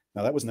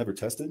 Now that was never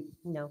tested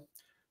No.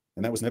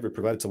 and that was never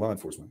provided to law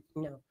enforcement.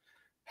 No.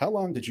 How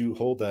long did you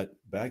hold that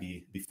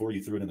baggie before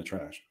you threw it in the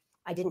trash?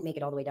 I didn't make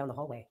it all the way down the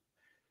hallway.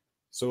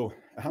 So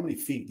how many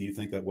feet do you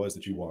think that was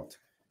that you walked?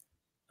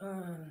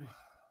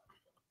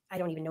 I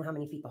don't even know how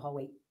many feet the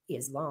hallway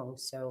is long.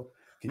 So,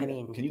 Can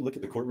you look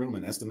at the courtroom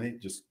and estimate,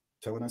 just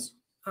telling us?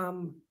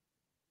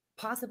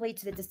 possibly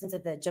to the distance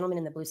of the gentleman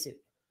in the blue suit.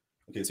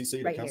 Okay, so you say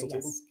at Right the council here,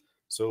 table? yes.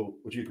 So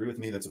would you agree with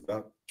me that's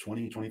about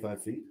 20,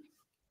 25 feet?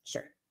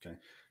 Sure.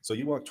 So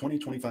you walked 20,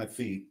 25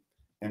 feet,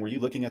 and were you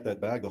looking at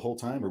that bag the whole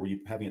time, or were you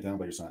having it down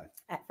by your side?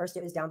 At first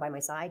it was down by my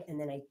side, and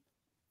then I,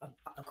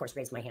 of course,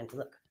 raised my hand to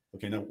look.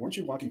 Okay, now weren't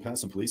you walking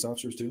past some police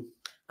officers too?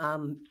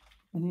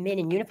 Men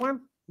in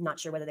uniform, not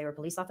sure whether they were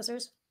police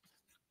officers.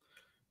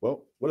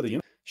 Well, what are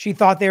the She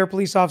thought they were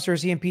police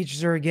officers. He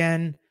impeaches her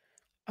again.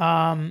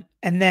 And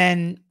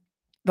then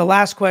the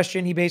last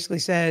question, he basically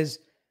says,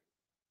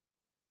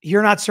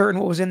 you're not certain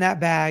what was in that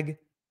bag.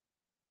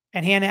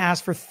 And Hannah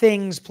asked for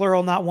things,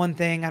 plural, not one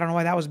thing. I don't know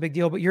why that was a big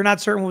deal, but you're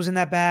not certain what was in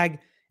that bag.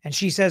 And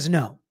she says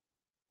no.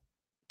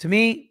 To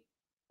me,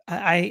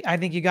 I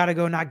think you got to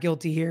go not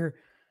guilty here.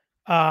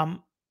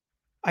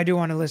 I do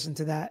want to listen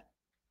to that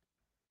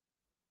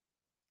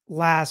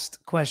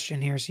last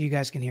question here so you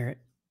guys can hear it.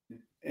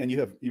 And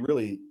you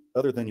really,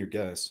 other than your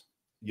guess,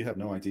 you have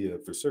no idea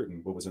for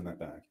certain what was in that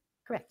bag.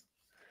 Correct.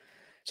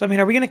 So, I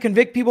mean, are we going to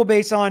convict people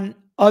based on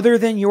other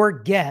than your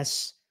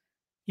guess?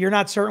 You're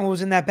not certain what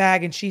was in that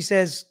bag. And she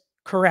says,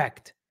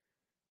 correct.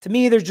 To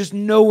me, there's just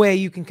no way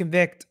you can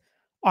convict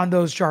on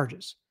those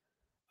charges.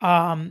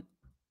 And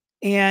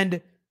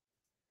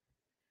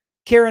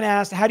Karen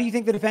asked, how do you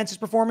think the defense is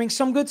performing?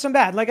 Some good, some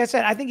bad. Like I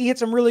said, I think he hit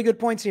some really good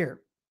points here.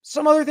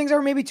 Some other things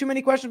are maybe too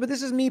many questions, but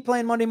this is me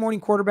playing Monday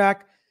morning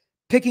quarterback,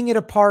 picking it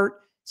apart,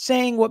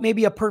 saying what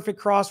maybe a perfect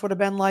cross would have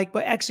been like,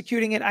 but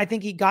executing it, I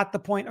think he got the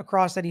point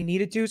across that he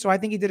needed to. So I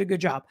think he did a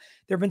good job.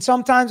 There have been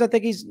some times I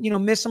think he's,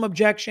 missed some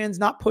objections,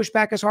 not pushed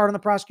back as hard on the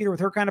prosecutor with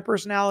her kind of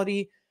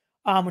personality,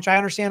 which I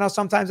understand how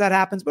sometimes that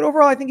happens. But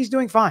overall, I think he's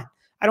doing fine.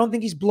 I don't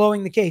think he's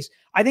blowing the case.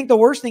 I think the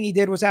worst thing he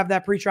did was have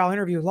that pretrial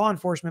interview with law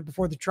enforcement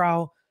before the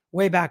trial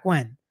way back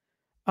when.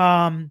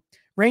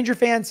 Ranger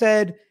fan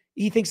said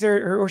he thinks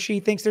she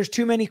thinks there's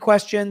too many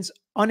questions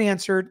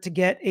unanswered to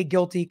get a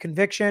guilty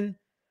conviction.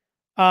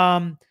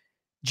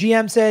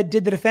 GM said,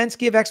 did the defense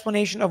give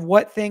explanation of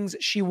what things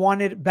she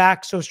wanted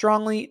back so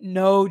strongly?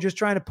 No, just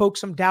trying to poke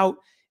some doubt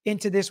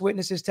into this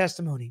witness's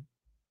testimony.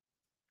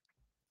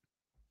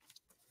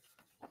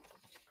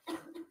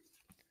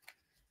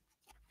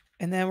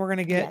 And then we're going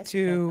to get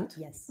to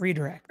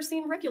redirect. Ever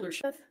seen regular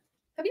sugar?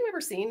 Have you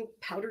ever seen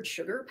powdered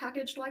sugar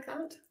packaged like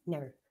that?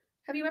 Never.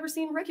 Have you ever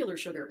seen regular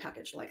sugar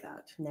packaged like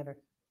that? Never.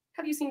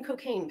 Have you seen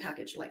cocaine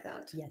packaged like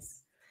that?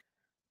 Yes.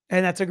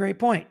 And that's a great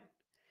point.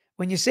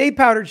 When you say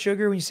powdered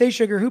sugar, when you say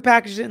sugar, who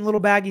packages it in little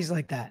baggies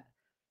like that?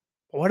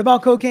 What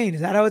about cocaine?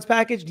 Is that how it's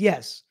packaged?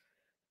 Yes.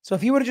 So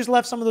if you would have just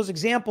left some of those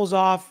examples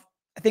off,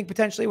 I think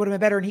potentially it would have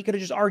been better, and he could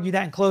have just argued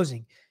that in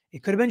closing.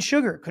 It could have been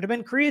sugar. It could have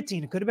been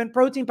creatine. It could have been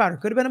protein powder.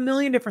 It could have been a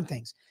million different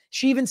things.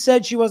 She even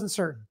said she wasn't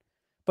certain.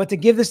 But to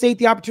give the state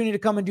the opportunity to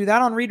come and do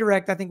that on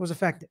redirect, I think was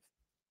effective.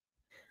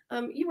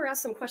 You were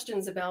asked some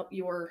questions about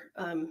your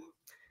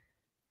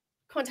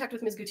contact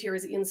with Ms.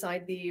 Gutierrez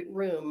inside the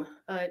room.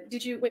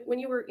 Did you, when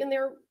you were in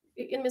there,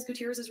 in Ms.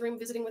 Gutierrez's room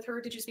visiting with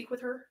her, did you speak with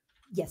her?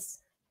 Yes.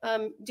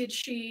 Did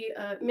she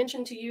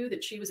mention to you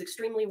that she was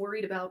extremely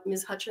worried about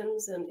Ms.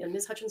 Hutchins and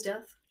Ms. Hutchins'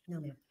 death?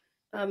 No,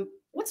 ma'am.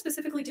 What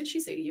specifically did she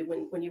say to you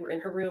when you were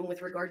in her room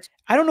with regard to?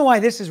 I don't know why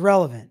this is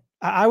relevant.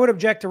 I would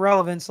object to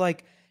relevance.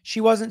 Like,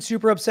 she wasn't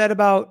super upset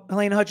about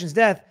Helena Hutchins'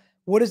 death.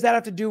 What does that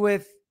have to do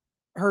with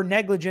her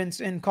negligence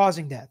in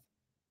causing death?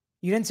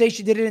 You didn't say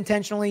she did it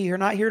intentionally. You're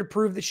not here to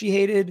prove that she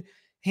hated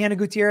Hannah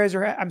Gutierrez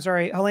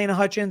Helena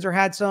Hutchins, or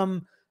had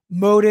some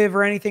motive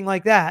or anything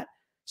like that.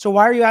 So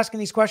why are you asking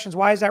these questions?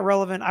 Why is that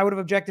relevant? I would have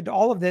objected to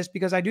all of this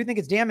because I do think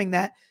it's damning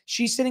that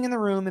she's sitting in the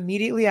room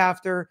immediately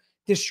after,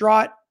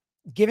 distraught,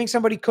 giving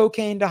somebody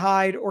cocaine to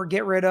hide or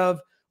get rid of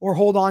or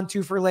hold on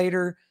to for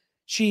later.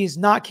 She's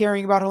not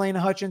caring about Helena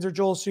Hutchins or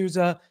Joel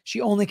Souza.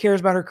 She only cares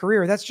about her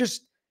career. That's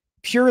just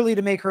purely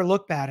to make her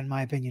look bad, in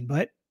my opinion,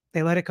 but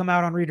they let it come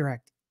out on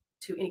redirect.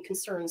 To any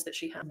concerns that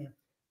she had.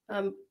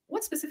 Yeah.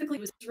 What specifically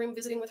was this room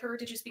visiting with her?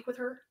 Did you speak with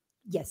her?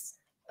 Yes.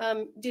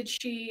 Did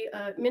she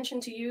mention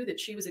to you that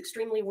she was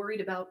extremely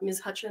worried about Ms.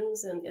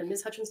 Hutchins and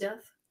Ms. Hutchins'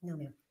 death? No,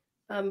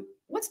 ma'am.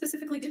 What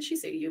specifically did she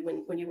say to you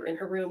when you were in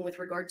her room with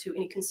regard to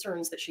any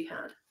concerns that she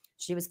had?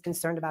 She was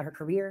concerned about her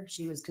career.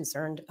 She was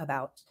concerned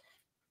about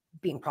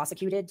being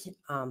prosecuted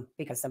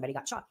because somebody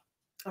got shot.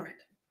 All right.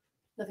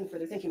 Nothing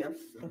further. Thank you, ma'am.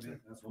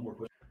 That's one more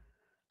question.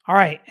 All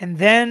right. And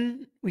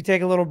then we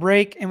take a little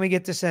break and we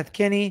get to Seth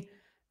Kenney.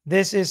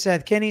 This is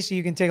Seth Kenney, so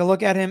you can take a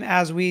look at him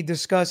as we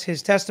discuss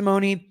his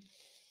testimony.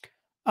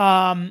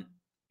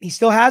 He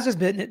still has his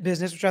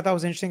business, which I thought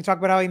was interesting. Talk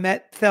about how he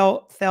met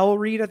Thel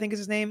Reed, I think is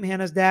his name,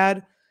 Hannah's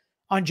dad,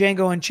 on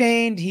Django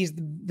Unchained. He's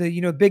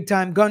the big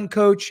time gun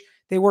coach.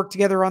 They work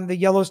together on the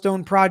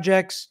Yellowstone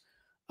projects.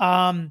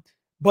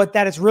 But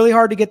that it's really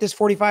hard to get this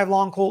 45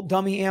 long Colt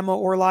dummy ammo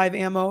or live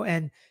ammo,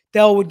 and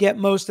Thel would get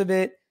most of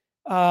it.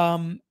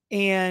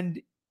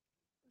 And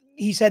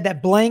he said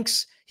that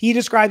blanks, he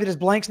described it as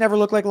blanks never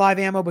look like live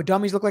ammo, but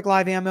dummies look like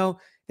live ammo.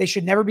 They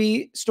should never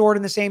be stored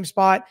in the same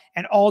spot,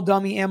 and all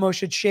dummy ammo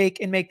should shake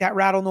and make that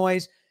rattle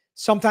noise.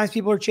 Sometimes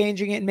people are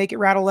changing it and make it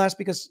rattle less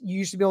because you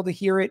used to be able to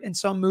hear it in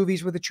some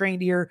movies with a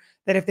trained ear,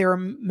 that if they were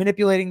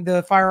manipulating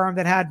the firearm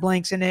that had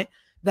blanks in it,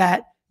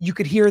 that you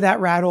could hear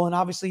that rattle. And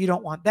obviously you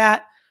don't want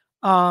that.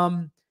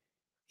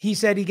 He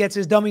said he gets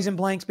his dummies and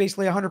blanks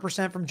basically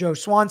 100% from Joe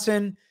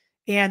Swanson,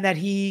 and that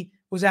he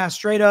was asked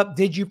straight up,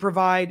 did you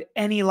provide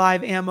any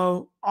live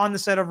ammo on the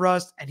set of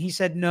Rust? And he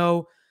said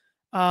no.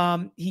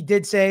 He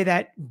did say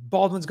that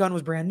Baldwin's gun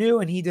was brand new,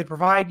 and he did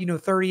provide,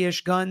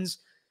 30-ish guns.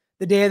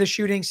 The day of the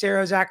shooting,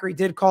 Sarah Zachary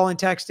did call and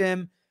text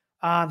him.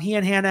 He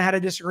and Hannah had a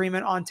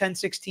disagreement on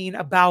 10/16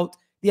 about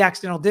the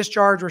accidental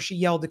discharge, where she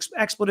yelled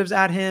expletives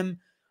at him.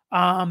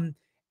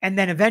 And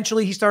then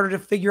eventually he started to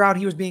figure out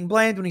he was being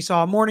blamed when he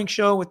saw a morning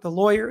show with the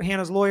lawyer,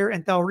 Hannah's lawyer,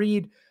 and Thel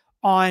Reed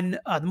on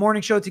the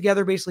morning show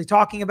together, basically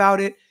talking about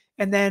it.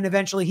 And then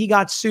eventually he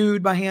got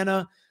sued by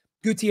Hannah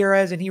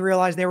Gutierrez, and he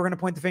realized they were going to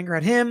point the finger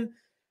at him.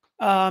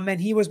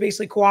 And he was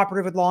basically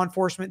cooperative with law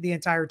enforcement the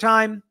entire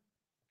time.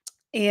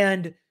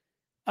 And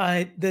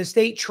the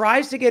state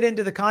tries to get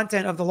into the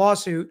content of the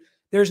lawsuit.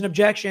 There's an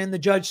objection. The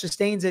judge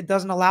sustains it,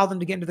 doesn't allow them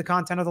to get into the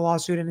content of the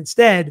lawsuit, and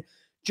instead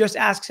just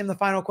asks him the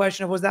final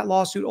question of, was that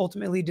lawsuit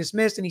ultimately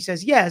dismissed? And he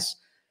says yes.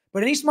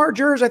 But any smart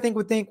jurors, I think,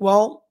 would think,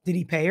 well, did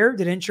he pay her?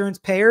 Did insurance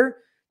pay her?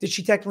 Did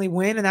she technically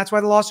win? And that's why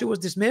the lawsuit was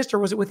dismissed, or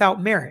was it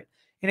without merit?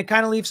 And it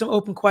kind of leaves some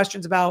open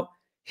questions about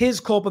his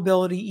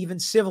culpability, even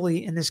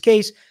civilly, in this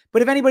case.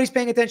 But if anybody's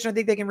paying attention, I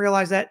think they can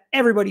realize that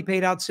everybody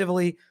paid out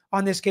civilly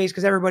on this case,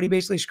 because everybody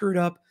basically screwed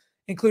up,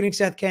 including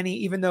Seth Kenney,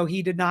 even though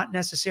he did not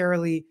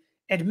necessarily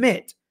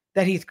admit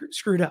that he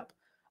screwed up.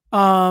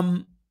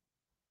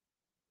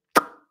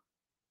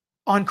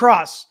 On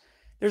Cross,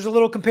 there's a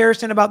little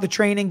comparison about the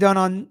training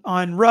done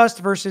on Rust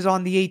versus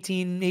on the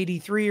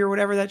 1883 or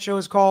whatever that show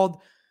is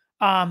called.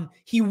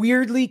 He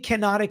weirdly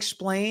cannot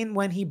explain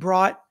when he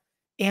brought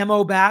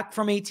ammo back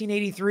from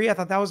 1883. I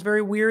thought that was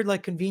very weird.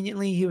 Like,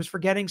 conveniently, he was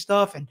forgetting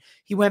stuff, and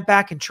he went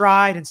back and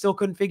tried and still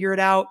couldn't figure it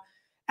out.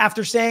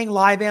 After saying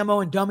live ammo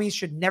and dummies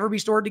should never be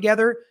stored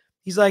together,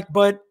 he's like,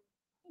 but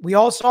we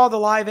all saw the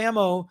live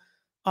ammo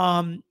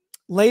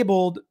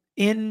labeled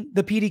in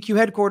the PDQ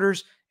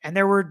headquarters, and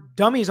there were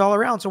dummies all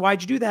around. So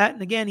why'd you do that?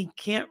 And again, he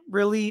can't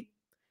really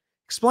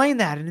explain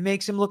that, and it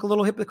makes him look a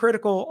little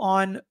hypocritical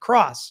on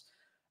Cross.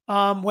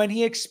 When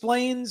he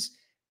explains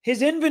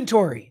his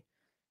inventory,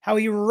 how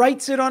he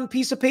writes it on a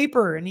piece of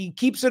paper and he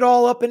keeps it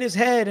all up in his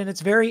head, and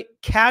it's very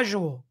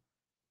casual.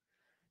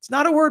 It's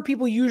not a word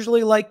people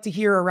usually like to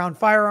hear around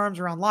firearms,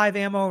 around live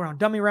ammo, around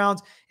dummy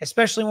rounds,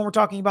 especially when we're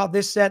talking about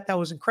this set that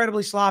was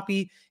incredibly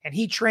sloppy. And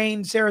he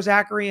trained Sarah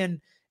Zachary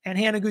and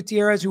Hannah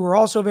Gutierrez, who were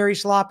also very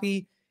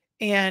sloppy.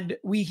 And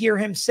we hear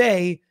him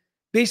say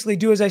basically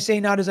do as I say,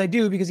 not as I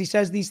do, because he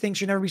says these things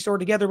should never be stored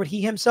together, but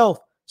he himself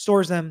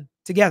stores them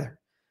together.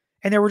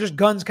 And there were just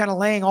guns kind of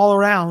laying all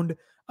around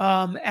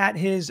at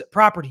his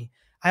property.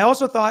 I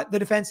also thought the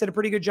defense did a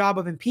pretty good job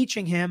of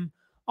impeaching him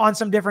on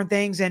some different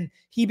things. And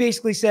he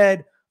basically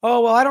said,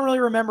 oh, well, I don't really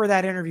remember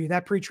that interview,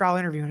 that pretrial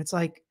interview. And it's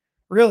like,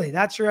 really,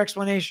 that's your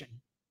explanation?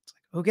 It's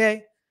like,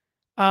 okay.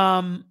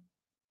 I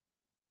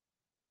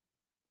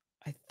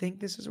think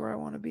this is where I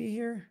want to be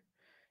here.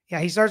 Yeah,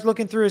 he starts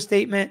looking through his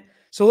statement.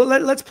 So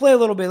let's play a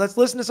little bit. Let's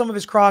listen to some of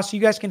his cross so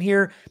you guys can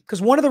hear,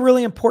 because one of the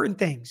really important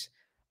things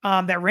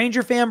that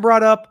Ranger fan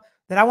brought up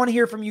that I want to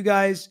hear from you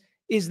guys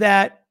is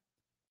that,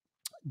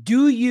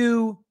 do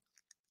you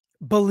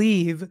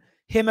believe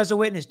him as a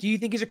witness? Do you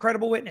think he's a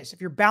credible witness?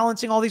 If you're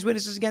balancing all these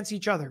witnesses against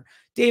each other,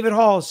 David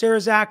Hall, Sarah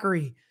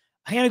Zachary,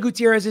 Hannah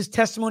Gutierrez's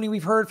testimony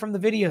we've heard from the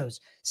videos,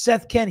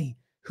 Seth Kenney,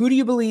 who do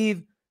you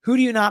believe? Who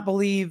do you not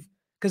believe?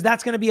 Because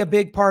that's going to be a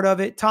big part of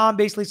it. Tom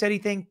basically said he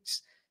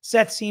thinks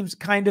Seth seems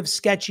kind of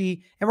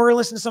sketchy, and we're going to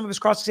listen to some of his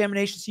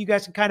cross-examination so you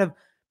guys can kind of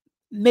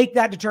make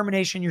that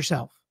determination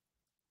yourself.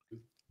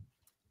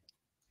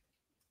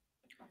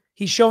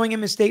 He's showing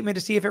him his statement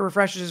to see if it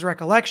refreshes his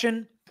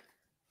recollection.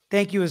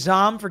 Thank you,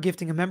 Azam, for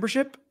gifting a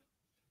membership.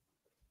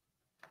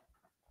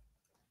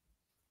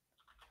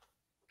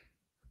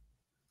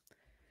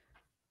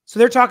 So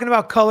they're talking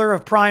about color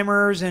of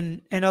primers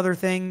and other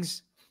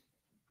things.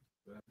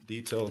 Do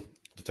you tell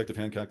Detective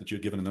Hancock that you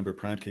had given a number of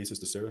prime cases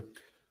to Sarah?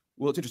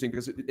 Well, it's interesting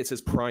because it says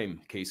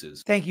prime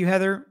cases. Thank you,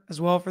 Heather, as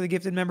well, for the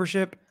gifted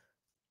membership.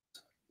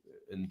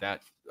 And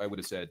that I would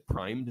have said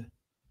primed.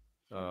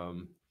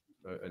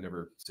 I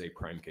never say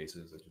prime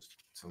cases. It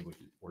just sounds like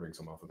you're ordering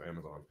some off of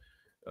Amazon.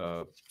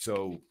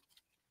 So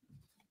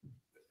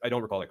I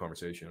don't recall that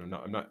conversation.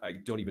 I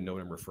don't even know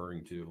what I'm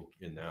referring to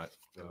in that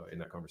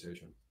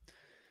conversation.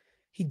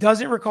 He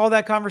doesn't recall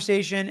that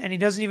conversation, and he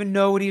doesn't even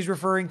know what he's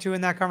referring to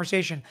in that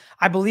conversation.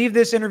 I believe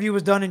this interview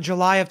was done in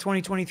July of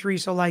 2023,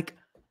 so like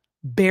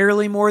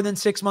barely more than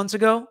 6 months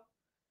ago.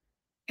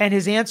 And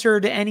his answer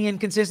to any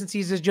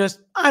inconsistencies is just,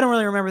 I don't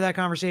really remember that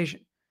conversation.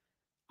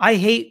 I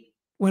hate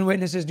when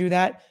witnesses do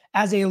that.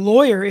 As a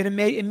lawyer, it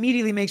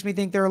immediately makes me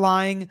think they're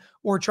lying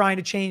or trying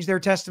to change their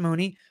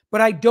testimony.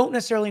 But I don't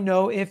necessarily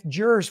know if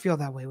jurors feel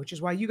that way, which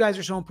is why you guys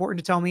are so important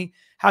to tell me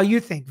how you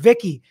think.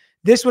 Vicky,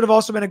 this would have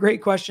also been a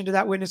great question to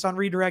that witness on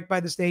redirect by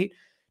the state.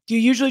 Do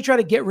you usually try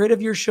to get rid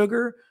of your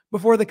sugar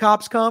before the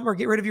cops come, or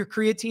get rid of your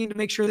creatine to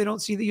make sure they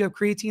don't see that you have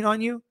creatine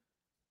on you?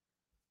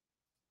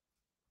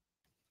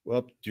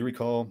 Well, do you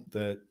recall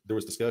that there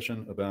was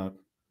discussion about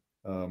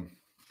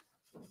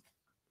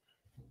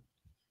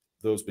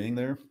those being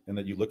there and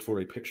that you looked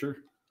for a picture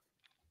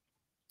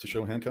to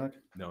show Hancock?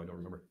 No, I don't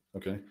remember.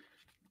 Okay. Do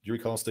you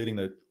recall stating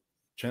that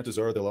chances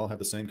are they'll all have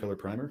the same color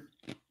primer?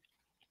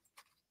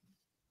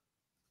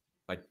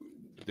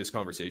 This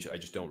conversation, I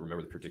just don't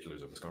remember the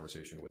particulars of this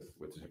conversation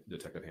with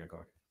Detective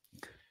Hancock.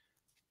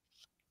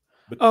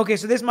 Okay,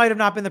 so this might have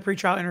not been the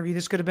pretrial interview.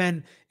 This could have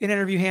been an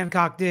interview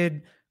Hancock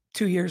did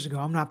 2 years ago.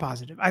 I'm not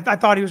positive. I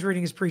thought he was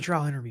reading his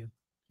pretrial interview.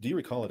 Do you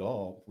recall at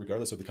all,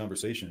 regardless of the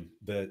conversation,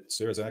 that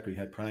Sarah Zachary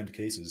had primed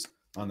cases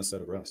on the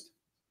set of Rust?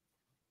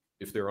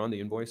 If they're on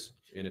the invoice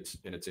and it's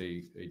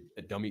a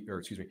dummy, or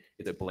excuse me,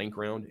 it's a blank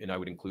round, and I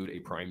would include a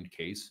primed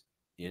case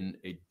in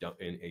a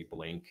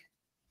blank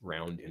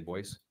round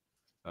invoice,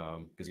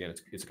 because again,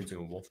 it's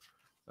consumable.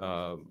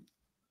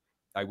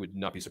 I would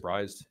not be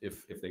surprised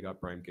if they got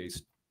primed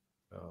case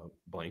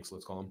blanks,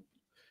 let's call them.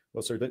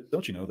 Well, sir,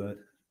 don't you know that?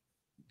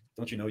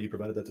 Don't you know you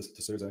provided that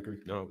to Sarah Zachary?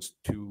 No, it was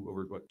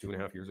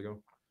 2.5 years ago.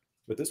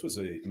 But this was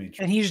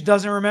and he just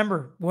doesn't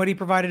remember what he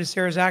provided to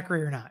Sarah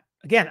Zachary or not.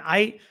 Again,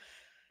 I'll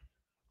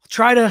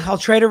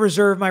try to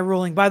reserve my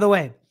ruling. By the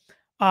way,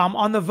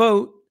 on the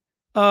vote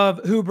of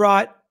who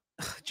brought,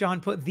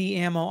 John put the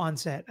ammo on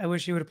set. I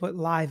wish he would have put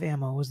live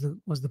ammo was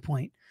the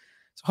point.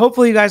 So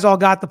hopefully you guys all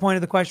got the point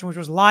of the question, which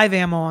was live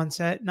ammo on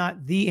set,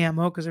 not the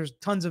ammo, because there's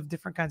tons of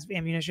different kinds of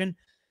ammunition.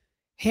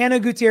 Hannah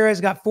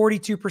Gutierrez got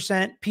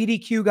 42%.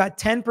 PDQ got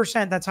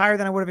 10%. That's higher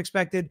than I would have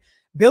expected.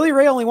 Billy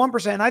Ray only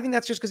 1%. And I think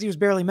that's just because he was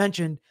barely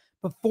mentioned.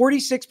 But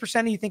 46%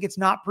 of you think it's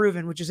not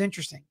proven, which is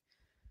interesting.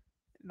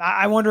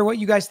 I wonder what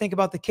you guys think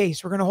about the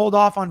case. We're going to hold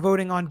off on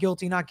voting on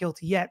guilty, not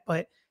guilty yet.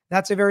 But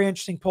that's a very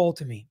interesting poll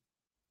to me.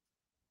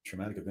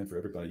 Traumatic event for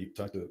everybody.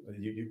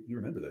 You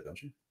remember that,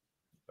 don't you?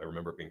 I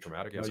remember it being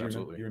traumatic. Yes, you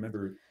absolutely. You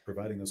remember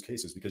providing those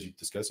cases because you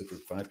discussed it for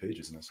 5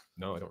 pages in this.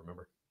 No, I don't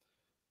remember.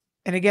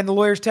 And again, the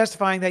lawyer's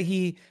testifying that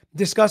he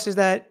discusses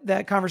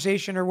that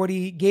conversation or what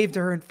he gave to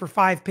her for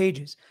 5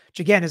 pages, which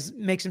again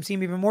makes him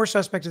seem even more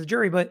suspect to the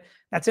jury. But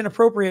that's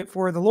inappropriate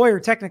for the lawyer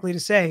technically to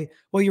say,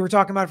 well, you were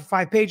talking about it for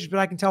 5 pages, but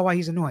I can tell why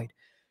he's annoyed.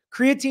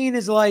 Creatine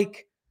is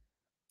like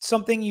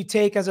something you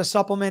take as a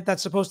supplement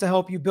that's supposed to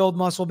help you build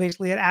muscle.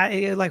 Basically,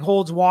 it like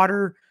holds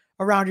water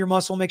around your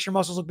muscle, makes your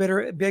muscles look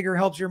bigger,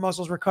 helps your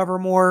muscles recover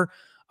more.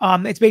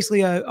 It's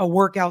basically a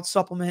workout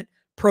supplement,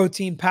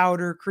 protein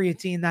powder,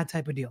 creatine, that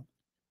type of deal.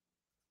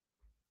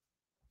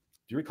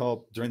 Do you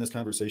recall during this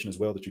conversation as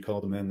well that you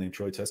called a man named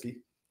Troy Teskey?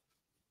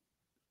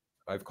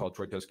 I've called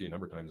Troy Teskey a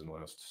number of times in the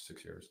last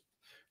 6 years.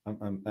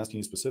 I'm asking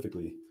you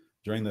specifically,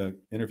 during the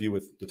interview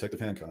with Detective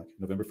Hancock,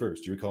 November 1st,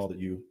 do you recall that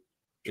you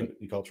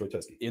called Troy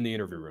Teskey? In the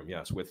interview room,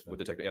 yes, with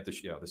detective at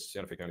the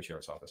Santa Fe County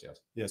Sheriff's Office, yes.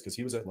 Yes, because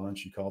he was at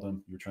lunch. You called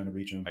him. You were trying to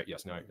reach him.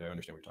 Yes, now I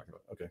understand what you're talking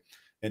about. Okay.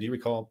 And do you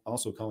recall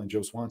also calling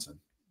Joe Swanson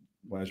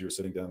as you were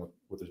sitting down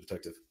with the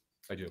detective?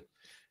 I do.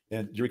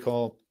 And do you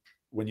recall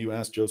when you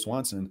asked Joe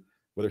Swanson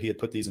whether he had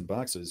put these in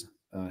boxes,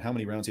 how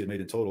many rounds he had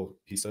made in total?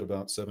 He said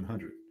about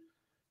 700,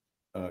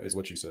 is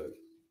what you said.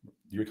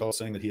 Do you recall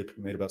saying that he had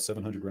made about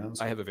 700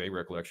 rounds? I have a vague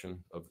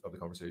recollection of the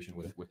conversation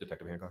with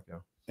Detective Hancock, yeah.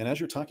 And as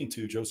you're talking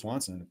to Joe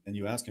Swanson and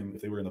you ask him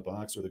if they were in the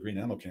box or the green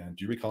ammo can,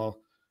 do you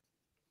recall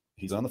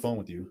he's on the phone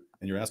with you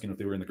and you're asking if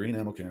they were in the green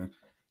ammo can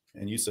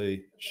and you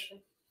say,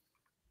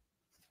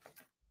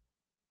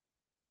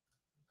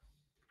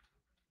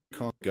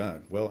 call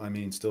God. Well, I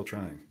mean, still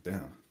trying.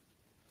 Down.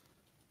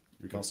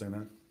 You recall saying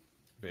that?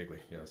 Vaguely,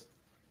 yes.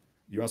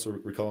 You also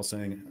recall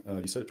saying,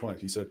 you said it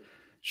twice. You said,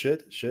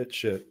 shit, shit,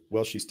 shit.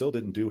 Well, she still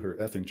didn't do her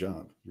effing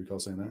job. You recall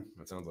saying that?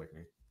 That sounds like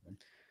me.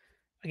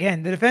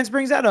 Again, the defense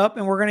brings that up,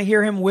 and we're going to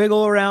hear him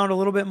wiggle around a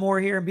little bit more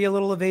here and be a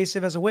little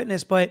evasive as a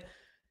witness, but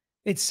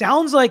it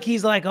sounds like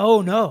he's like,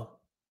 oh no,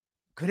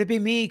 could it be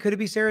me? Could it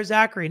be Sarah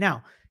Zachary?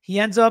 Now, he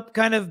ends up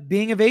kind of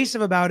being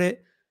evasive about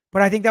it,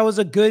 but I think that was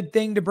a good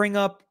thing to bring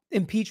up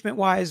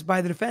impeachment-wise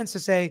by the defense to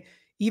say,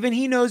 even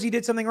he knows he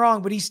did something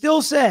wrong, but he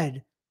still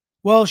said,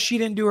 well, she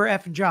didn't do her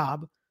effing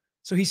job.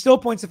 So he still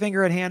points the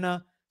finger at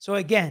Hannah. So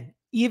again,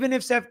 even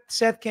if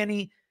Seth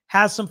Kenney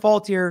has some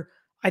fault here,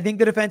 I think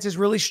the defense is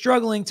really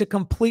struggling to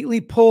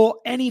completely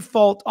pull any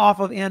fault off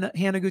of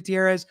Hannah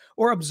Gutierrez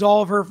or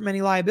absolve her from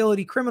any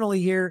liability criminally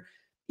here,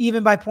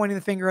 even by pointing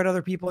the finger at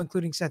other people,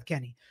 including Seth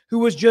Kenney, who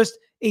was just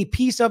a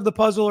piece of the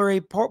puzzle or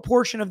a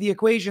portion of the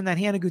equation that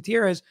Hannah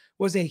Gutierrez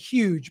was a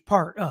huge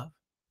part of.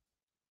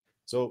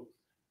 So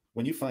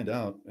when you find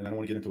out, and I don't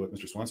want to get into what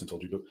Mr. Swanson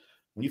told you, but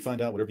when you find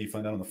out whatever you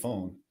find out on the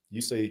phone,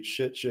 you say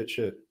shit, shit,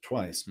 shit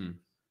twice.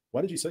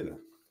 Why did you say that?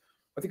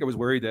 I think I was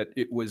worried that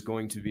it was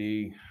going to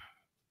be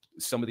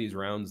some of these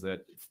rounds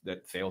that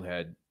Thale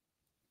had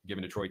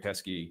given to Troy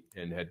Teskey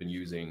and had been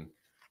using,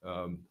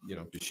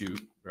 to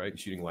shoot, right,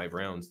 shooting live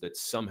rounds, that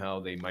somehow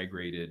they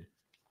migrated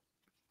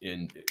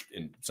in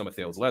some of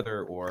Thale's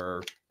leather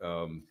or,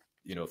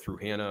 through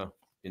Hannah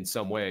in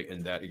some way.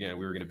 And that, again,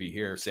 we were going to be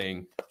here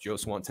saying Joe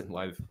Swanson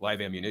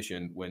live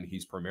ammunition when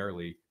he's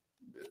primarily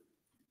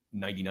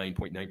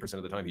 99.9%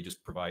 of the time, he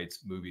just provides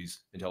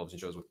movies and television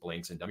shows with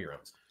blanks and dummy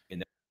rounds.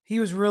 And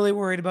he was really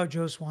worried about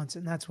Joe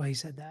Swanson. That's why he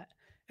said that.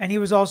 And he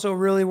was also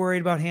really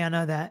worried about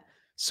Hannah, that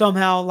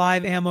somehow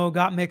live ammo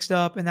got mixed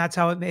up and that's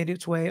how it made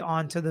its way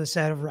onto the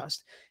set of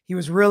Rust. He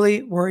was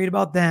really worried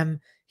about them.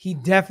 He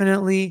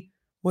definitely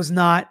was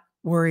not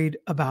worried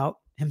about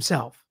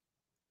himself.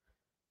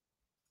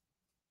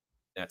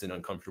 That's an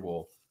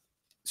uncomfortable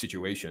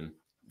situation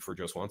for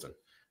Joe Swanson.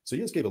 So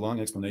you just gave a long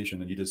explanation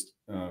and you just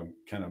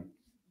kind of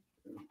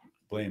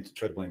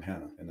tried to blame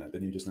Hannah in that,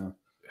 didn't you just now?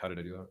 How did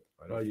I do that?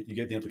 Well, you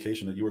gave the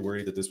implication that you were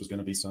worried that this was going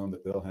to be some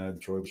that Bill had,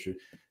 Troy was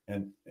shooting.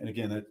 And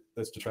again,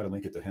 that's to try to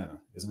link it to Hannah,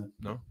 isn't it?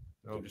 No,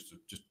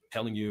 just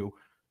telling you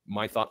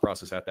my thought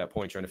process at that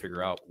point, trying to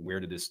figure out where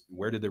did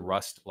the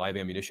Rust live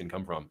ammunition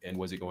come from? And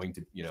was it going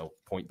to,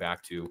 point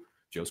back to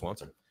Joe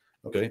Swanson?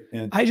 Okay.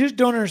 And I just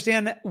don't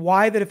understand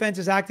why the defense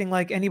is acting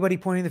like anybody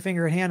pointing the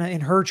finger at Hannah in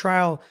her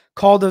trial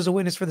called as a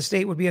witness for the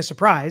state would be a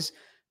surprise.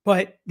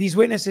 But these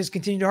witnesses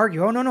continue to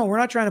argue, oh, no, we're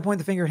not trying to point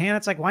the finger at Hannah.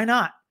 It's like, why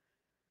not?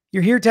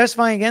 You're here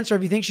testifying against her.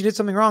 If you think she did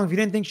something wrong, if you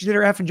didn't think she did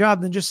her effing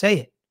job, then just say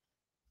it.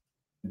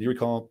 Do you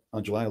recall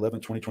on July 11,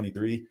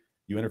 2023,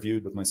 you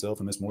interviewed with myself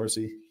and Miss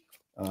Morrissey?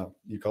 You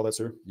recall that,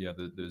 sir? Yeah,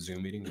 the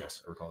Zoom meeting.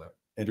 Yes, I recall that.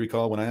 And do you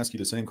recall when I asked you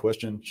the same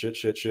question, shit,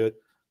 shit, shit,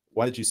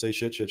 why did you say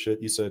shit, shit,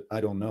 shit? You said,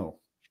 I don't know.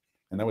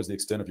 And that was the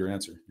extent of your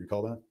answer. You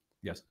recall that?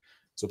 Yes.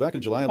 So back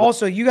in July 11th,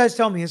 Also, you guys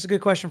tell me, it's a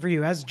good question for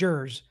you as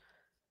jurors.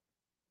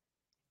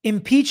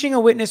 Impeaching a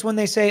witness when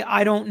they say,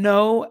 I don't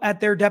know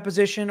at their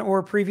deposition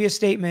or previous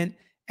statement,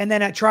 and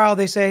then at trial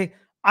they say,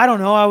 I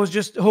don't know, I was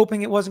just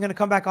hoping it wasn't going to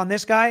come back on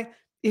this guy.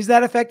 Is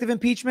that effective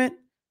impeachment?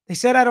 They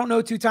said, I don't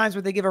know 2 times,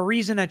 but they give a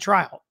reason at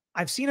trial.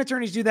 I've seen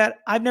attorneys do that.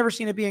 I've never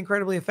seen it be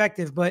incredibly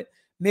effective, but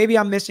maybe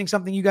I'm missing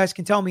something. You guys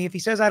can tell me. If he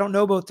says, I don't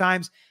know both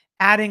times,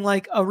 adding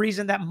like a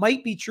reason that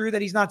might be true,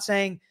 that he's not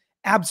saying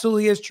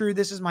absolutely is true,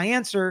 this is my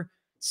answer,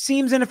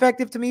 seems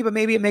ineffective to me, but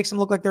maybe it makes them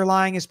look like they're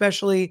lying,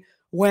 especially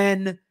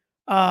when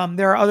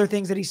there are other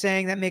things that he's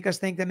saying that make us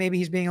think that maybe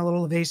he's being a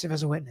little evasive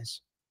as a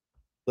witness.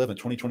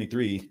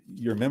 2023,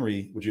 your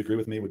memory, would you agree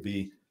with me, would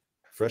be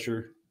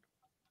fresher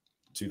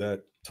to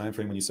that time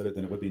frame when you said it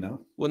than it would be now?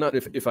 Well, not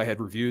if I had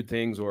reviewed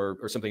things or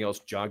something else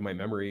jogged my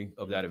memory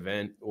of that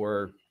event,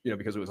 or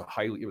because it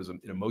was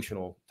an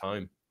emotional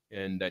time,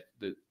 and that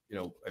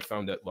I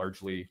found that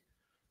largely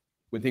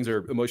when things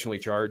are emotionally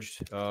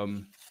charged,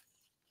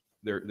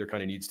 there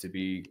kind of needs to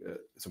be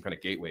some kind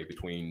of gateway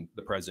between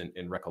the present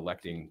and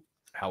recollecting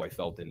how I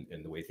felt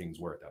and the way things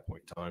were at that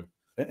point in time.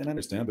 And I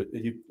understand, but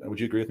would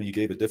you agree with me? You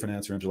gave a different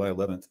answer on July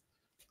 11th.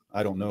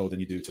 I don't know than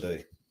you do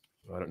today.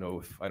 I don't know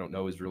if I don't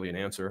know is really an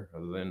answer,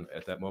 other than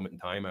at that moment in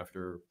time,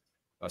 after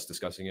us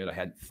discussing it. I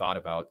hadn't thought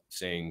about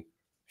saying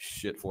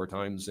shit 4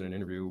 times in an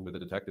interview with a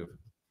detective.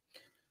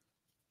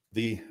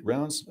 The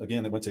rounds,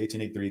 again, that went to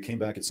 1883 came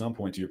back at some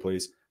point to your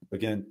place.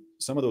 Again,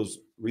 some of those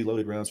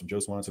reloaded rounds from Joe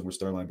Swanson were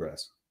Starline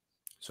brass.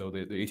 So the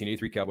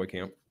 1883 Cowboy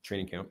Camp,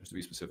 training camp, just to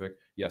be specific,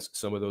 yes,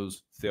 some of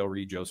those Thale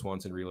Reed, Joe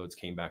Swanson reloads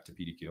came back to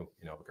PDQ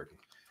in Albuquerque.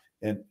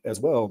 And as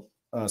well,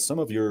 some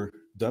of your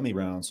dummy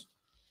rounds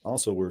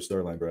also were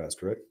Starline brass,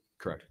 correct?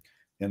 Correct.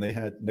 And they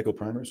had nickel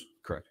primers?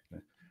 Correct.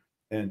 Okay.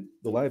 And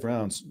the live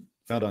rounds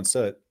found on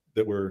set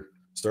that were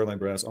Starline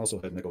brass also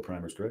had nickel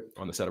primers, correct?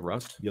 On the set of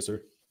Rust? Yes,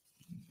 sir.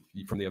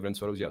 From the evidence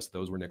photos, yes,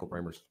 those were nickel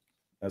primers.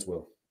 As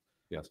well.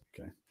 Yes.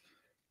 Okay.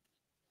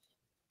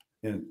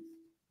 And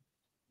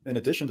in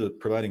addition to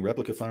providing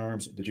replica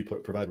firearms, did you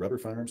provide rubber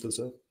firearms to the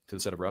set? To the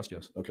set of Rust,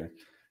 yes. Okay.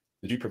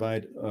 Did you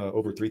provide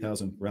over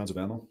 3,000 rounds of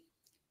ammo?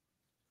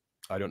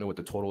 I don't know what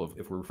the total of,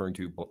 if we're referring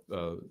to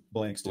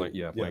Blanks. blanks,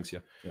 yeah.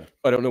 Yeah.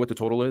 I don't know what the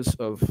total is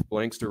of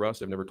blanks to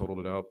Rust. I've never totaled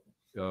it out.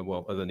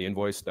 Well, other than the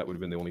invoice, that would have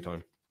been the only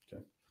time.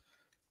 Okay.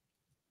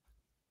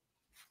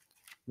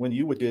 When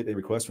you would get a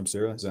request from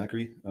Sarah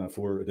Zachary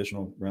for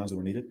additional rounds that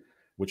were needed,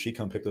 would she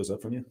come pick those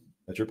up from you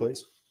at your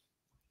place?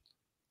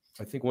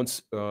 I think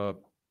once the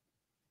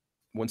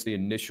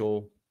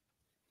initial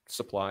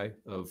supply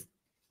of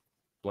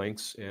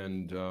blanks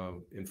and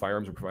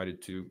firearms were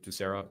provided to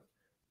Sarah,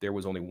 there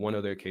was only one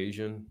other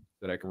occasion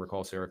that I can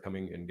recall Sarah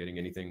coming and getting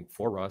anything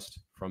for Rust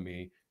from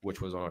me,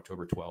 which was on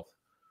October 12th.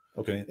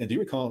 Okay. And do you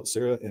recall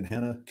Sarah and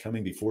Hannah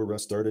coming before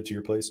Rust started to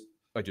your place?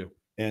 I do.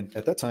 And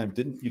at that time,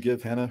 didn't you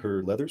give Hannah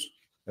her leathers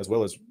as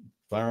well as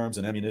firearms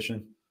and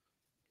ammunition?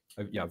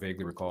 I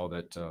vaguely recall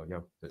that,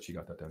 that she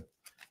got that done.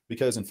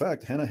 Because in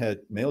fact, Hannah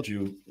had mailed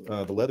you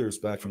the leathers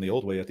back from the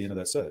old way at the end of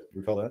that set.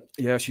 You recall that?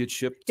 Yeah, she had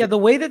shipped. Yeah, the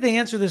way that they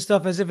answer this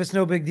stuff as if it's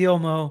no big deal,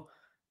 Mo,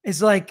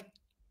 is like,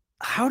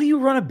 how do you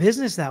run a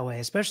business that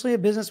way, especially a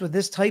business with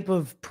this type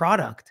of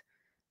product?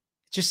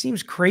 It just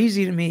seems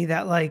crazy to me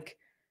that like,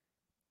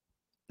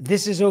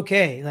 this is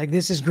okay. Like,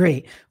 this is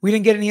great. We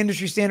didn't get any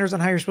industry standards on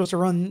how you're supposed to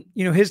run,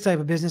 his type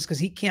of business because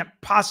he can't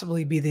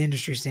possibly be the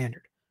industry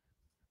standard.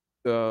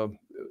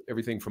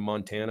 Everything from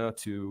Montana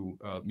to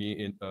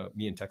me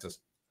in Texas.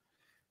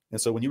 And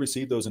so when you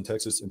received those in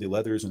Texas and the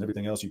leathers and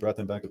everything else, you brought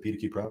them back to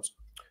PDQ Props?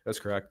 That's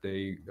correct.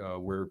 They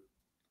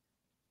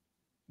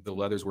the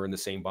leathers were in the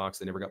same box.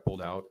 They never got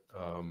pulled out.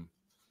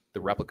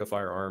 The replica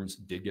firearms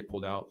did get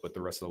pulled out, but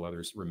the rest of the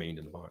leathers remained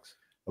in the box.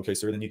 Okay,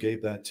 sir. Then you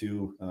gave that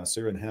to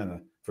Sarah and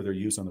Hannah for their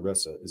use on the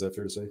rest set. Is that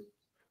fair to say?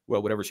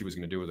 Well, whatever she was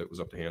going to do with it was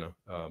up to Hannah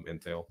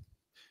and Thale.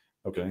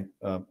 Okay.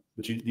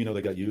 But you know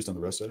they got used on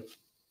the rest set?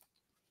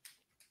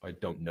 I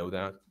don't know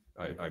that.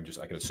 I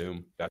can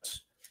assume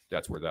that's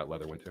where that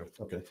leather went to.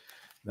 Okay.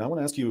 Now I want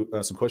to ask you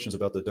some questions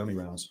about the dummy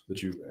rounds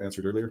that you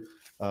answered earlier.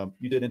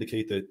 You did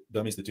indicate that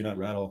dummies that do not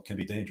rattle can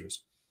be dangerous.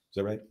 Is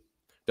that right?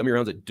 Dummy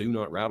rounds that do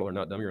not rattle are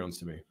not dummy rounds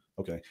to me.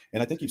 Okay.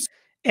 And I think you've...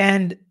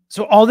 And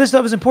so all this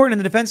stuff is important, and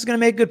the defense is going to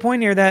make a good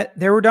point here that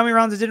there were dummy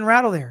rounds that didn't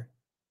rattle there.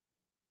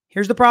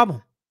 Here's the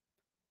problem.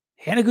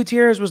 Hannah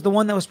Gutierrez was the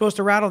one that was supposed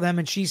to rattle them,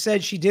 and she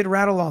said she did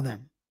rattle all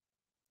them.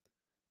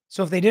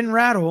 So if they didn't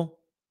rattle,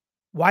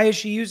 why is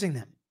she using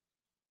them?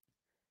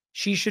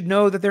 She should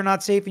know that they're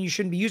not safe and you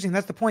shouldn't be using them.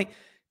 That's the point.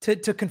 To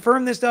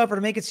confirm this stuff or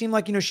to make it seem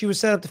like, she was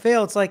set up to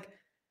fail, it's like,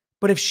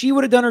 but if she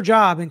would have done her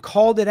job and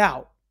called it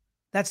out,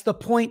 that's the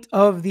point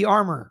of the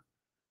armor.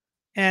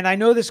 And I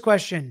know this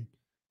question,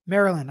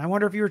 Marilyn, I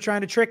wonder if you were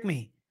trying to trick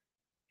me.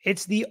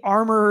 It's the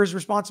armorer's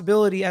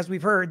responsibility, as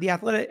we've heard, the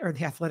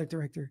athletic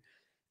director,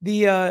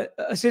 the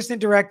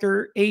assistant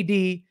director,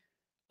 AD,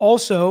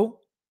 also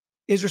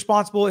is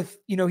responsible if,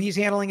 he's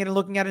handling it and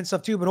looking at it and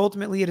stuff too, but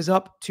ultimately it is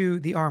up to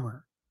the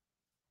armor.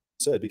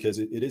 Said, because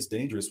it is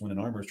dangerous when an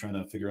armor is trying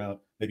to figure out,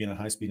 maybe in a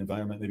high-speed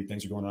environment, maybe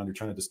things are going on, you're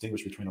trying to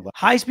distinguish between a lot.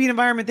 High-speed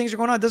environment, things are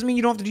going on. Doesn't mean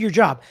you don't have to do your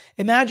job.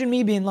 Imagine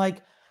me being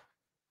like,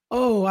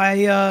 oh,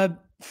 I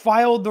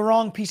filed the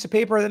wrong piece of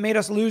paper that made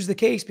us lose the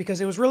case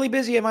because it was really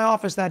busy at my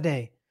office that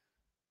day.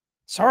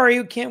 Sorry,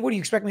 you can't. What do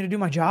you expect me to do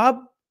my job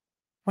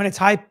when it's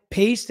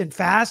high-paced and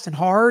fast and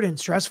hard and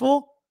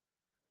stressful?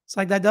 It's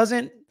like that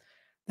doesn't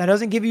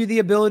give you the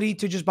ability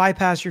to just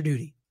bypass your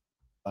duty.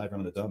 Live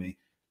on the dummy,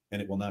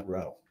 and it will not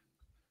rattle.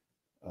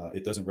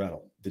 It doesn't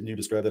rattle. Didn't you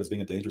describe that as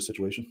being a dangerous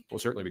situation? Well,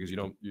 certainly, because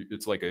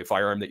it's like a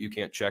firearm that you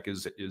can't check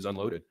is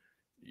unloaded.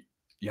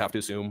 You have to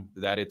assume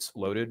that it's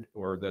loaded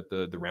or that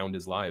the round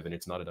is live and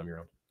it's not a dummy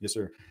round. Yes,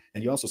 sir.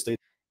 And you also stated.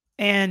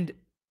 And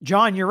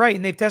John, you're right.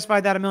 And they've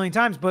testified that a million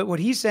times. But what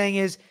he's saying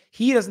is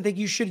he doesn't think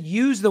you should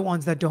use the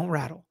ones that don't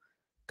rattle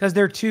because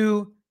they're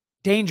too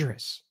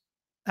dangerous.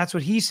 That's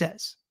what he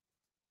says.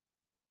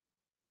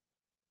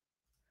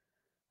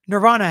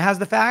 Nirvana has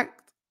the fact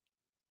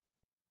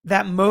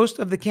that most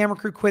of the camera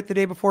crew quit the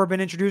day before been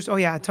introduced. Oh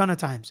yeah, a ton of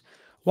times.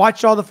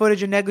 Watched all the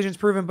footage and negligence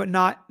proven, but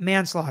not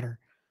manslaughter.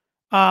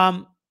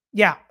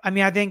 Yeah,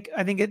 I think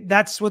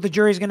that's what the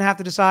jury's going to have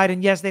to decide.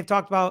 And yes, they've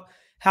talked about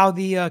how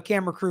the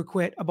camera crew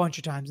quit a bunch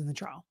of times in the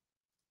trial.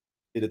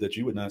 That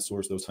you would not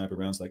source those type of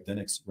rounds like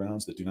Denix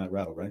rounds that do not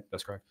rattle, right?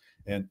 That's correct.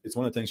 And it's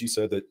one of the things you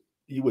said that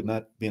you would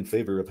not be in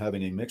favor of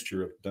having a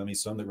mixture of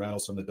dummies, some that rattle,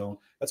 some that don't.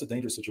 That's a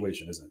dangerous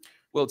situation, isn't it?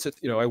 Well,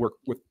 I work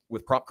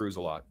with prop crews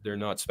a lot. They're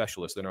not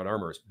specialists, they're not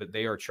armors, but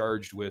they are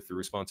charged with the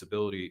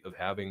responsibility of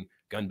having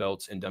gun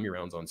belts and dummy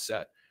rounds on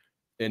set.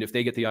 And if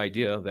they get the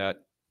idea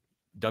that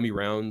dummy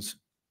rounds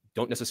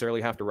don't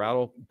necessarily have to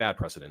rattle, bad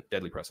precedent,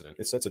 deadly precedent.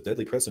 It sets a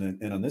deadly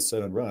precedent. And on this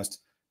set on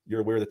Rust,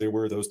 you're aware that there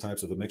were those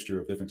types of a mixture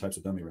of different types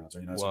of dummy rounds,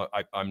 are you not? Well,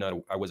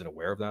 I wasn't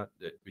aware of that.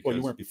 Well,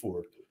 you weren't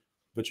before,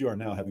 but you are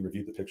now, having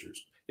reviewed the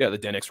pictures. Yeah, the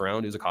Denix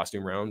round is a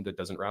costume round that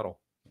doesn't rattle.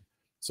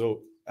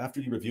 So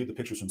after you reviewed the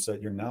pictures from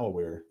set, you're now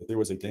aware that there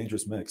was a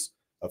dangerous mix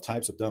of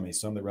types of dummies,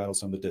 some that rattle,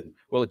 some that didn't.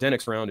 Well, a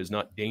Denix round is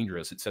not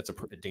dangerous. It sets a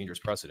dangerous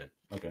precedent.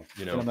 Okay.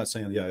 You know, And I'm not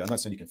saying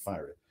you can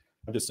fire it.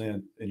 I'm just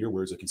saying, in your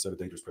words, it can set a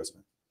dangerous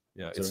precedent.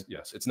 Yeah,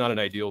 it's not an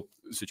ideal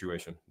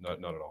situation. Not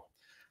at all.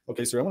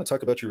 Okay, sir, I want to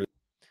talk about your.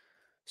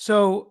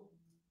 So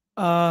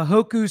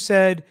Hoku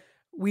said,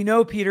 we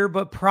know, Peter,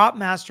 but prop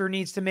master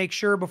needs to make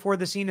sure before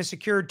the scene is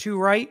secured too,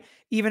 right?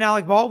 Even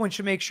Alec Baldwin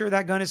should make sure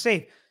that gun is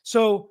safe.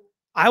 So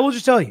I will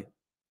just tell you,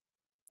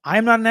 I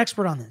am not an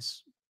expert on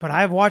this, but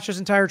I have watched this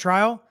entire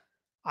trial.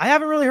 I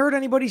haven't really heard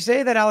anybody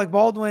say that Alec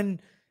Baldwin,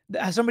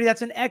 somebody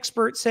that's an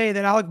expert, say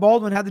that Alec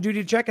Baldwin had the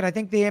duty to check it. I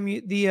think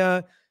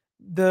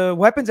the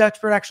weapons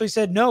expert actually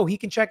said, no, he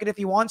can check it if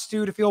he wants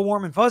to feel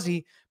warm and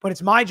fuzzy, but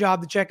it's my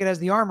job to check it as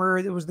the armor.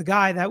 It was the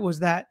guy that was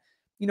that,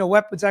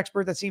 weapons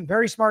expert that seemed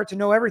very smart to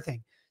know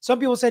everything. Some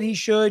people said he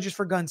should just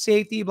for gun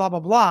safety, blah, blah,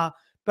 blah.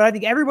 But I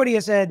think everybody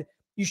has said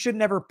you should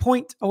never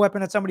point a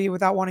weapon at somebody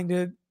without wanting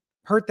to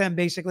hurt them,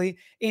 basically.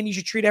 And you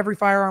should treat every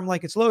firearm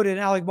like it's loaded. And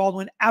Alec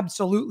Baldwin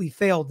absolutely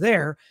failed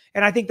there.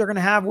 And I think they're going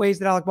to have ways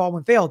that Alec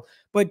Baldwin failed.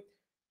 But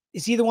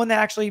is he the one that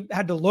actually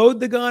had to load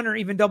the gun or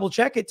even double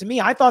check it? To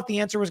me, I thought the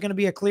answer was going to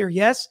be a clear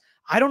yes.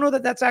 I don't know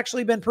that that's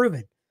actually been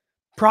proven.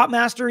 Prop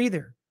master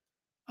either.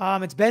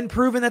 It's been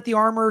proven that the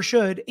armorer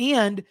should.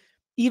 And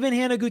even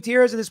Hannah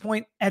Gutierrez at this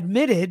point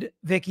admitted,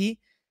 Vicky,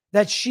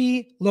 that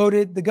she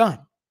loaded the gun.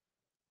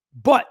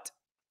 But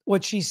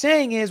what she's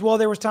saying is, well,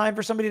 there was time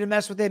for somebody to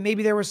mess with it.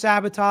 Maybe there was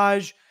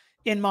sabotage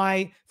in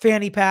my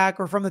fanny pack,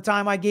 or from the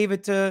time I gave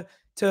it to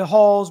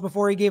Halls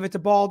before he gave it to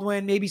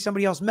Baldwin, maybe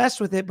somebody else messed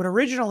with it. But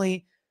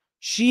originally,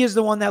 she is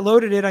the one that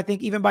loaded it, I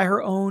think, even by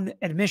her own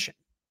admission.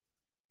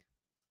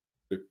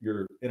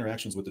 Your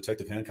interactions with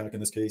Detective Hancock in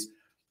this case,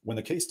 when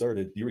the case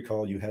started, do you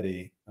recall you had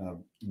a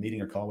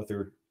meeting or call with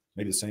her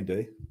maybe the same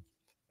day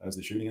as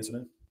the shooting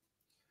incident?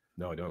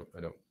 No, I don't.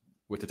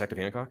 With Detective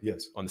Hancock?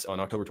 Yes. On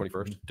October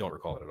 21st? Don't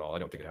recall it at all. I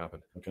don't think it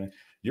happened. Okay.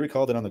 You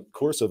recall that on the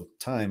course of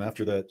time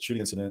after that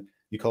shooting incident,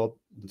 you called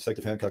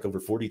Detective Hancock over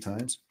 40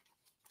 times?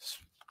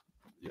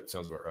 Yeah,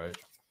 sounds about right.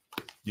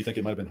 Do you think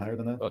it might have been higher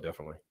than that? Oh,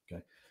 definitely.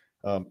 Okay.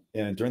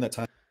 And during that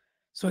time.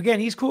 So again,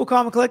 he's cool,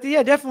 calm, and collected.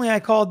 Yeah, definitely. I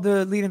called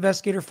the lead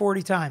investigator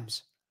 40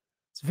 times.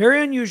 It's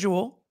very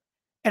unusual.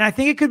 And I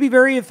think it could be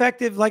very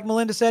effective, like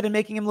Melinda said, in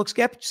making him look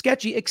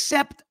sketchy,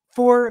 except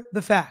for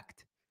the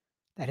fact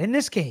that in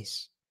this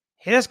case,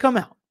 it has come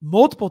out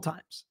multiple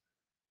times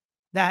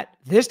that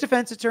this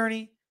defense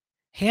attorney,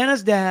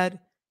 Hannah's dad,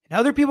 and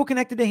other people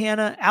connected to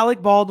Hannah,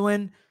 Alec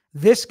Baldwin,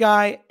 this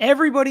guy,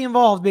 everybody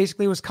involved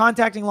basically was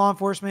contacting law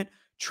enforcement,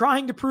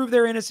 trying to prove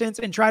their innocence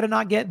and try to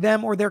not get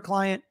them or their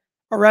client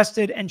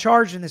arrested and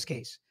charged in this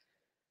case.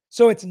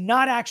 So it's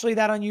not actually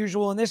that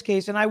unusual in this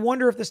case. And I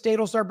wonder if the state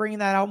will start bringing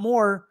that out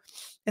more.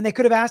 And they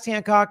could have asked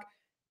Hancock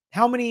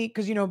how many,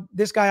 because,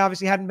 this guy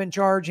obviously hadn't been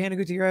charged. Hannah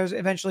Gutierrez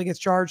eventually gets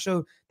charged,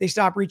 so they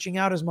stop reaching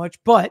out as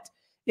much. But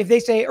if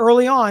they say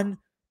early on,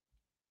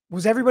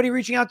 was everybody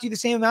reaching out to you the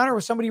same amount, or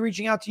was somebody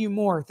reaching out to you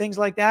more? Things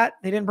like that.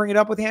 They didn't bring it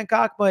up with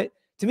Hancock, but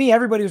to me,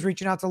 everybody was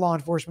reaching out to law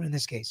enforcement in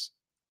this case.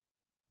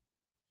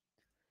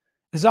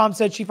 Azam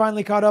said she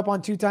finally caught up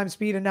on 2x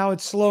speed and now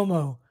it's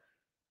slow-mo.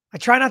 I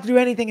try not to do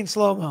anything in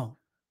slow-mo,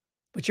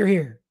 but you're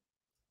here.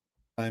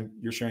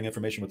 You're sharing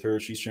information with her.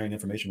 She's sharing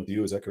information with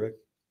you. Is that correct?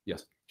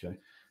 Yes. Okay.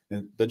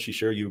 And doesn't she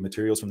share you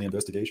materials from the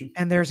investigation?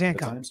 And there's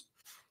Hancock.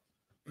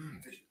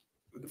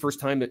 The first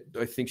time that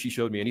I think she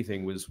showed me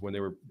anything was when they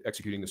were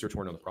executing the search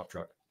warrant on the prop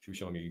truck. She was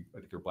showing me, I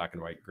think, they were black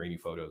and white, grainy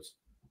photos.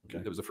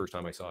 Okay. That was the first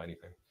time I saw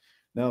anything.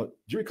 Now, do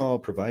you recall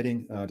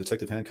providing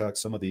Detective Hancock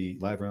some of the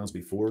live rounds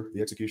before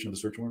the execution of the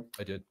search warrant?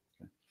 I did.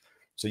 Okay.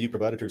 So you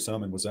provided her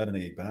some, and was that in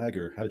a bag,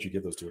 or how did you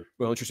give those to her?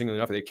 Well, interestingly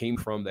enough, they came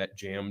from that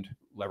jammed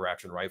lever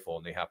action rifle,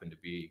 and they happened to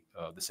be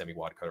the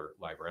semi-wad cutter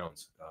live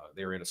rounds.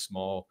 They were in a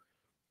small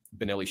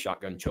Benelli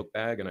shotgun choke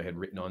bag, and I had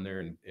written on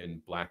there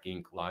in black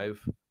ink live,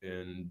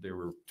 and there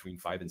were between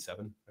 5 and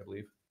 7, I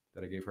believe,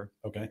 that I gave her.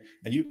 Okay.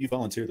 And you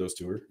volunteered those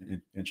to her,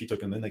 and she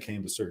took them, then they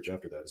came to search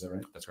after that. Is that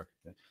right? That's correct.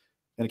 Okay.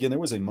 And again, there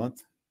was a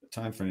month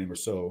time frame or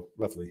so,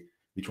 roughly,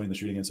 between the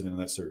shooting incident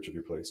and that search of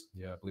your place.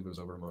 Yeah, I believe it was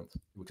over a month,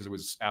 because it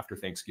was after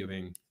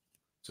Thanksgiving.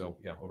 So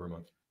yeah, over a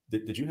month.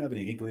 Did you have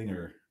any inkling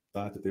or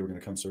thought that they were going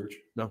to come search?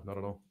 No, not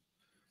at all.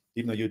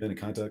 Even though you had been in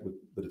contact with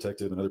the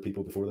detective and other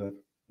people before that,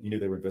 you knew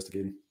they were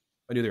investigating?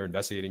 I knew they were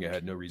investigating. I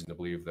had no reason to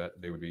believe that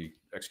they would be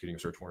executing a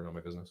search warrant on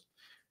my business.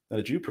 Now,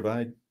 did you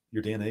provide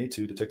your DNA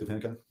to Detective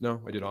Hancock?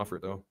 No, I did offer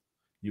it though.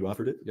 You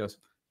offered it? Yes.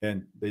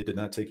 And they did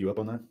not take you up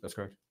on that? That's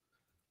correct.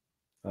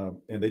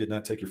 And they did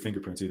not take your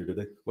fingerprints either, did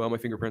they? Well, my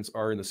fingerprints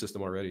are in the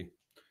system already.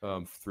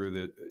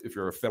 If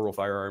you're a federal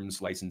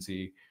firearms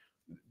licensee,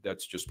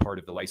 that's just part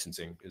of the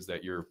licensing, is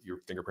that your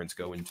fingerprints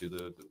go into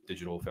the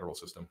digital federal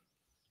system.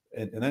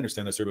 And I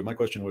understand that, sir, but my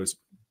question was,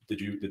 did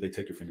they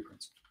take your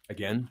fingerprints?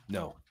 Again,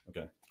 no.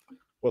 Okay.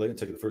 Well, they didn't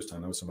take it the first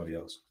time. That was somebody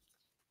else.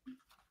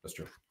 That's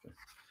true.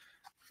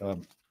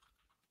 Okay.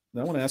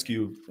 Now I want to ask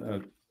you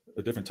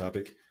a different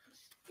topic.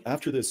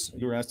 After this,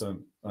 you were asked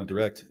on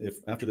direct if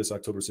after this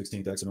October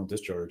 16th accidental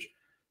discharge,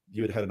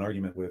 you had an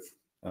argument with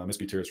Ms.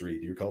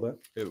 Gutierrez-Reed. Do you recall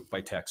that?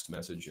 By text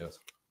message, yes.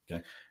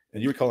 Okay.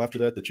 And you recall after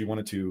that you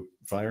wanted to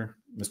fire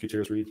Ms.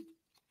 Gutierrez-Reed?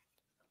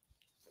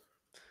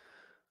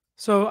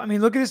 So, I mean,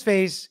 look at his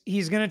face.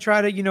 He's going to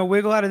try to,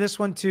 wiggle out of this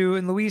one too.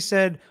 And Luis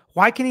said,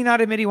 why can he not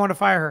admit he want to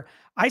fire her?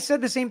 I said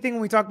the same thing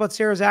when we talked about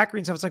Sarah Zachary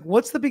and stuff. It's like,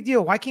 what's the big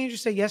deal? Why can't you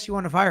just say, yes, you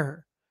want to fire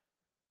her?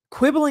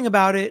 Quibbling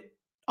about it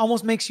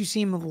almost makes you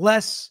seem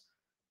less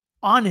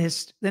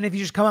honest than if you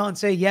just come out and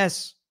say,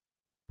 yes,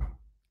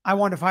 I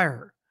want to fire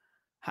her.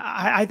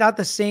 I thought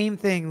the same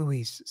thing,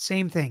 Luis,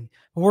 same thing.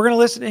 But we're going to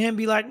listen to him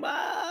be like,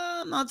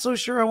 I'm not so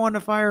sure I want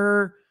to fire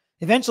her.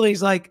 Eventually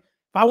he's like,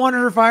 if I wanted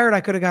her fired,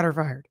 I could have got her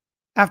fired.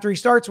 After he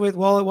starts with,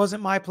 well, it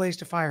wasn't my place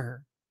to fire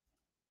her.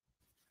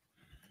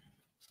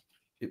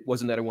 It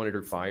wasn't that I wanted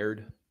her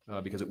fired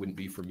because it wouldn't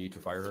be for me to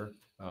fire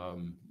her.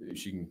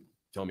 She can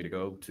tell me to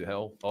go to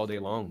hell all day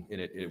long,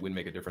 and it wouldn't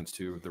make a difference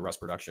to the Rust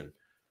production.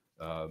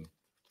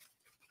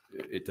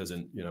 It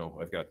doesn't,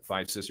 I've got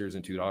 5 sisters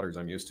and 2 daughters.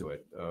 I'm used to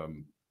it.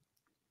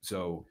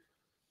 So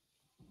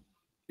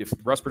if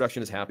Rust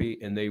production is happy,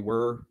 and they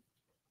were,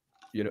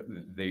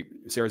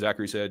 Sarah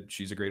Zachary said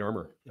she's a great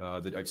armor.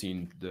 That I've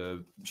seen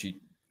the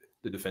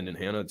defendant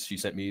Hannah, she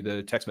sent me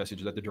the text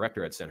message that the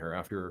director had sent her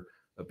after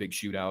a big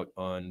shootout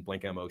on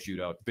blank ammo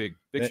shootout, big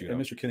shootout.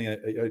 And Mr. Kenney,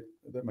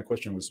 my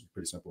question was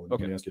pretty simple.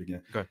 Okay. Let me ask it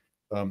again. Okay.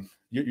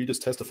 You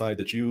just testified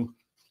that you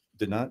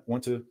did not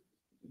want to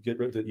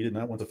that you did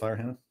not want to fire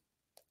Hannah.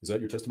 Is that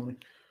your testimony?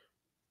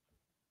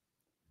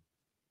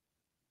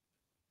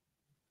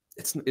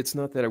 It's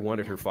not that I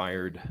wanted her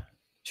fired.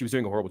 She was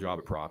doing a horrible job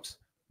at props.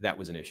 That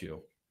was an issue.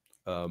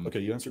 Okay,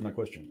 you answered my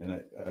question, and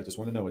I just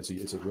want to know, it's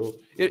a real.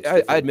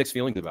 I had mixed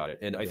feelings about it,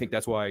 and I think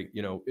that's why,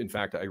 in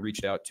fact, I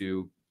reached out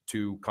to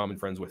 2 common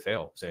friends with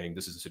Thale, saying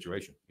this is the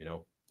situation.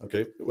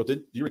 Okay, well,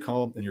 did you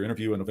recall in your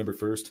interview on November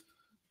 1st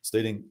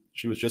stating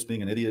she was just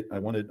being an idiot? I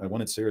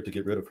wanted Sarah to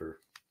get rid of her.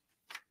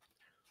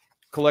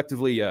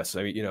 Collectively, yes.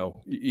 I mean,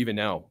 even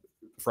now,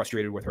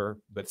 frustrated with her,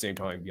 but at the same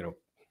time,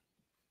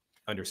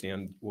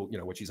 understand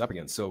what she's up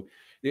against. So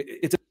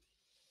it's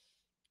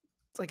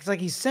like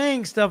he's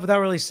saying stuff without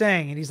really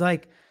saying it. He's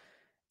like,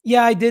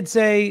 yeah, I did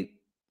say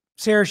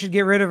Sarah should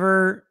get rid of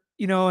her,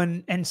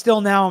 and still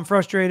now I'm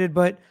frustrated,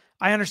 but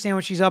I understand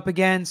what she's up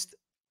against.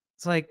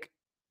 It's like,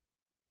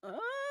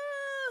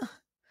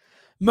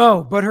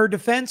 Mo, but her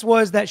defense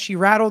was that she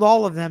rattled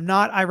all of them,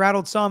 not I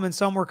rattled some and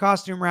some were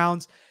costume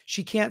rounds.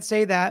 She can't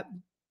say that.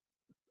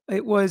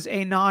 It was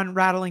a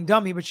non-rattling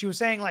dummy, but she was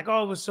saying like,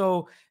 oh, it was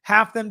so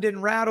half them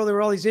didn't rattle. There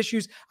were all these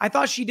issues. I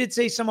thought she did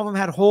say some of them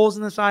had holes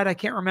in the side. I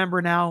can't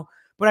remember now,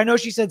 but I know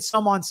she said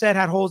some on set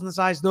had holes in the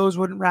sides. Those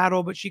wouldn't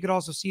rattle, but she could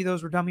also see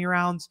those were dummy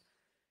rounds.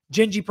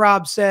 Gingy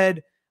Prob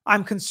said,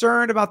 I'm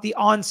concerned about the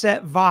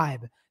onset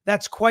vibe.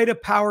 That's quite a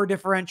power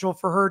differential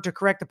for her to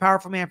correct a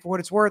powerful man. For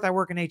what it's worth, I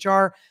work in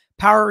HR.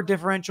 Power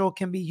differential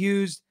can be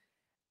used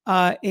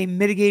a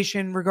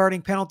mitigation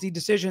regarding penalty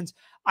decisions.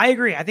 I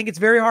agree. I think it's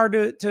very hard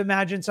to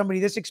imagine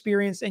somebody this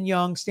experienced and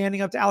young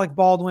standing up to Alec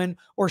Baldwin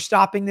or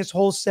stopping this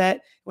whole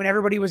set when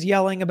everybody was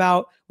yelling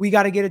about, we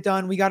got to get it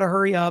done. We got to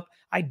hurry up.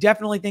 I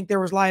definitely think there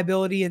was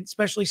liability, and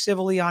especially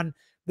civilly, on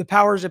the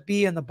powers that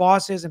be and the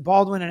bosses and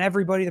Baldwin and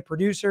everybody, the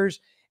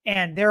producers,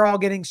 and they're all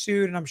getting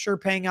sued and I'm sure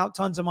paying out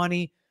tons of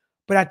money.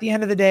 But at the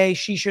end of the day,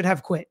 she should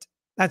have quit.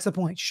 That's the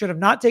point. She should have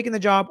not taken the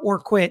job or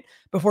quit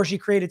before she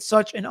created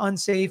such an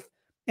unsafe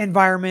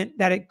environment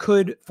that it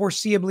could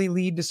foreseeably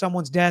lead to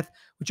someone's death,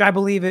 which I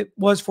believe it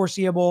was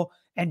foreseeable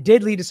and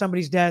did lead to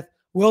somebody's death.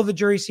 Will the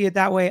jury see it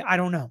that way? I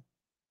don't know.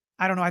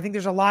 I think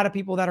there's a lot of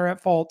people that are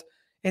at fault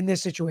in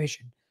this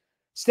situation.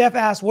 Steph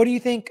asked, what do you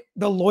think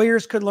the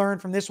lawyers could learn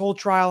from this whole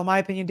trial? In my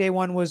opinion, day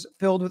one was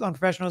filled with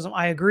unprofessionalism.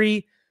 I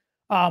agree.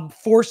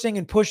 Forcing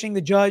and pushing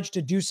the judge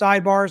to do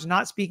sidebars,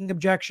 not speaking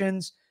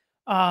objections,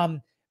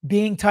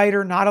 being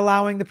tighter, not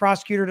allowing the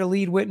prosecutor to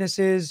lead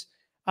witnesses.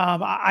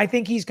 I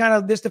think he's kind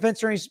of, this defense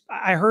attorney,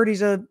 I heard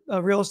he's a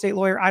real estate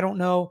lawyer. I don't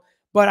know,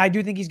 but I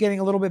do think he's getting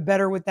a little bit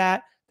better with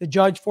that. The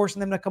judge forcing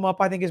them to come up,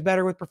 I think, is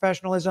better with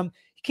professionalism.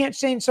 You can't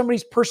change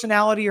somebody's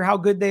personality or how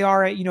good they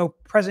are at,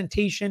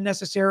 presentation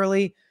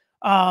necessarily.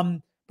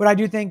 But I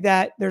do think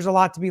that there's a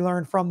lot to be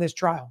learned from this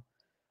trial.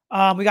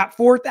 We got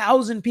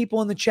 4,000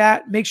 people in the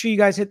chat. Make sure you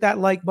guys hit that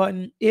like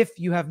button if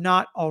you have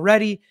not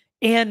already,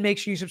 and make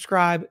sure you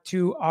subscribe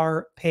to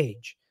our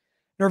page.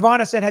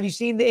 Nirvana said, have you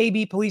seen the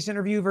AB police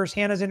interview versus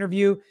Hannah's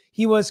interview?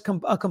 He was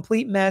a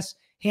complete mess.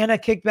 Hannah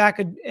kicked back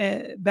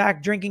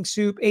drinking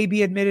soup.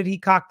 AB admitted he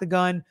cocked the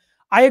gun.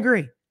 I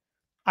agree.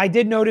 I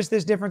did notice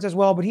this difference as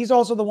well, but he's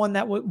also the one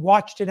that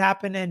watched it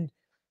happen and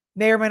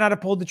may or may not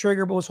have pulled the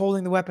trigger, but was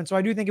holding the weapon. So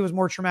I do think it was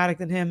more traumatic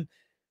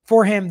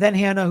for him than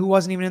Hannah, who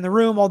wasn't even in the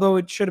room, although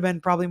it should have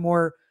been probably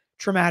more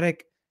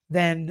traumatic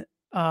than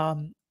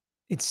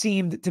it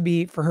seemed to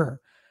be for her.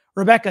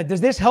 Rebecca,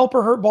 does this help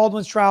or hurt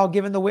Baldwin's trial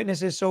given the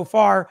witnesses so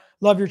far?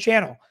 Love your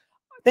channel.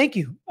 Thank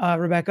you,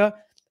 Rebecca.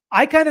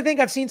 I kind of think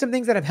I've seen some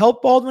things that have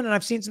helped Baldwin, and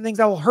I've seen some things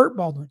that will hurt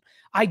Baldwin.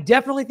 I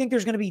definitely think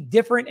there's going to be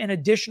different and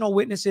additional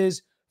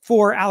witnesses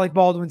for Alec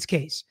Baldwin's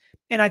case.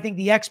 And I think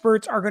the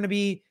experts are going to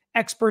be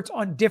experts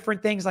on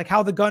different things, like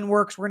how the gun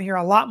works. We're going to hear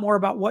a lot more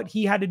about what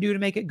he had to do to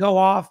make it go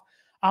off,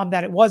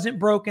 that it wasn't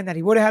broken, that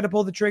he would have had to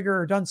pull the trigger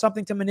or done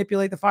something to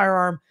manipulate the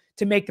firearm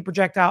to make the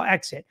projectile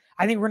exit.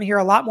 I think we're going to hear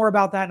a lot more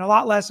about that and a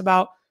lot less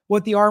about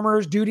what the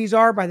armorer's duties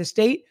are by the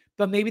state,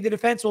 but maybe the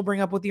defense will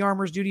bring up what the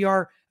armorer's duty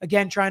are,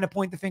 again, trying to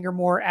point the finger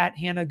more at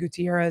Hannah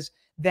Gutierrez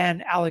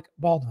than Alec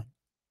Baldwin.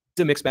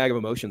 It's a mixed bag of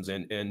emotions,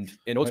 and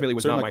ultimately it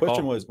was Sir, not my my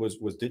question call.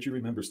 was did you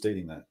remember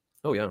stating that?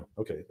 Oh yeah.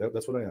 Okay,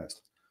 that's what I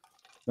asked.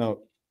 Now,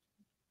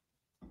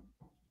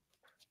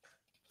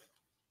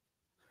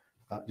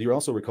 do you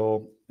also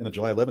recall in a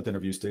July 11th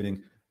interview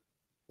stating,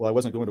 well, I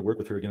wasn't going to work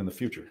with her again in the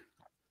future?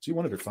 So you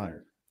wanted her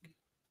fired.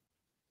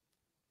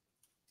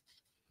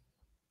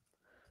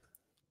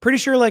 Pretty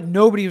sure like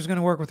nobody was going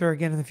to work with her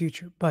again in the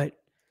future. But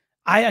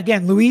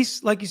again,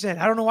 Luis, like you said,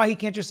 I don't know why he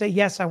can't just say,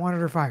 yes, I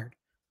wanted her fired.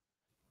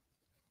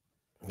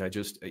 I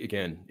just,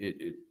 again,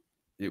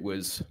 it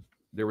was,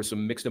 there were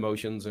some mixed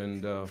emotions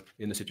and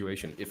in the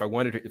situation. If I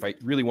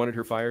really wanted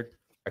her fired,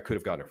 I could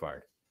have gotten her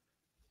fired.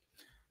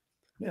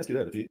 Let me ask you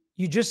that. If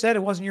You just said it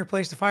wasn't your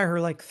place to fire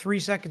her like 3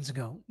 seconds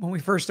ago when we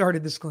first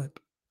started this clip.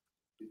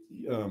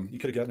 you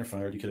could have gotten her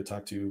fired, you could have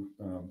talked to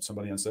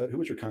somebody on set. Who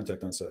was your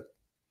contact on set? It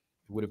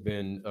would have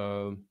been,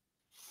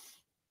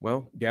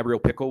 well, Gabrielle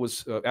Pickle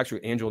was,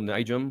 actually Angel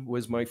Nijum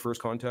was my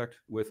first contact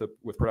with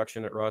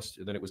production at Rust.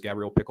 And then it was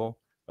Gabrielle Pickle.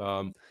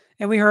 And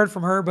we heard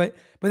from her, but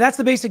that's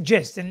the basic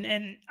gist.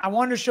 And I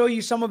wanted to show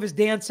you some of his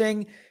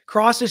dancing.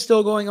 Cross is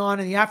still going on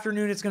in the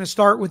afternoon. It's going to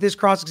start with this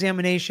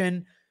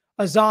cross-examination.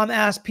 Azam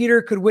asked,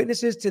 Peter, could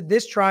witnesses to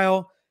this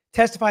trial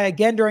testify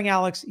again during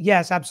Alex?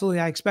 Yes, absolutely.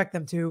 I expect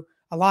them to.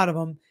 A lot of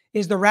them.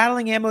 Is the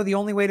rattling ammo the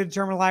only way to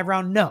determine a live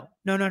round? No.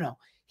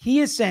 He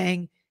is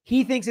saying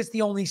he thinks it's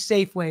the only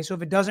safe way. So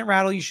if it doesn't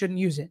rattle, you shouldn't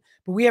use it.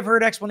 But we have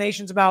heard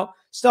explanations about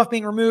stuff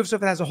being removed. So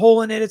if it has a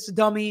hole in it, it's a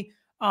dummy.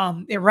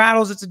 It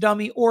rattles, it's a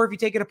dummy. Or if you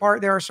take it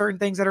apart, there are certain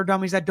things that are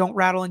dummies that don't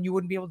rattle and you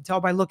wouldn't be able to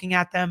tell by looking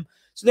at them.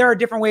 So there are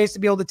different ways to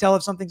be able to tell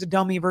if something's a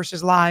dummy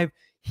versus live.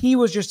 He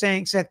was just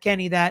saying, Seth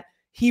Kenney, that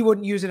he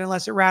wouldn't use it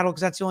unless it rattled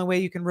because that's the only way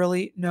you can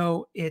really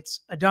know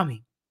it's a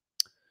dummy.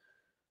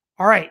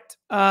 All right.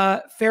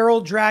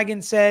 Feral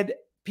Dragon said,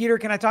 Peter,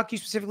 can I talk to you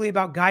specifically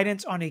about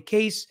guidance on a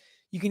case?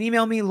 You can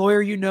email me,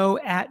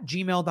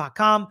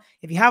 lawyeryouknow@gmail.com.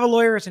 If you have a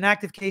lawyer, it's an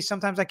active case.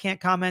 Sometimes I can't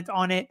comment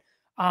on it.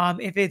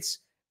 If it's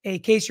a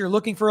case you're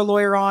looking for a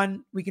lawyer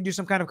on, we can do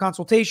some kind of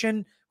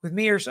consultation with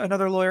me or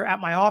another lawyer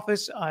at my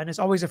office. And it's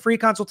always a free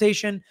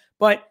consultation,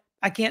 but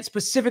I can't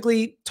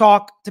specifically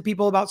talk to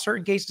people about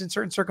certain cases in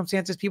certain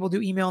circumstances. People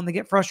do email and they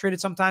get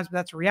frustrated sometimes, but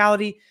that's a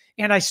reality.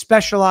 And I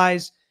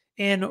specialize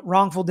in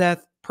wrongful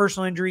death,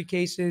 personal injury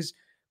cases,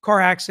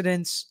 car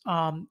accidents,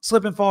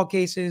 slip and fall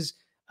cases,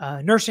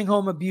 nursing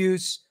home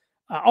abuse,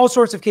 all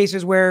sorts of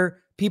cases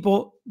where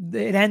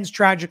it ends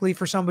tragically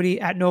for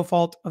somebody at no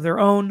fault of their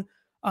own.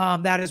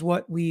 That is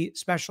what we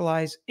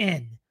specialize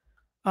in.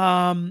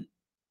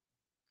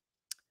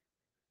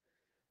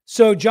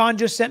 So John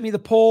just sent me the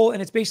poll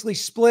and it's basically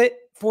split.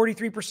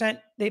 43%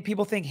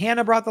 people think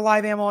Hannah brought the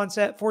live ammo on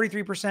set.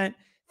 43%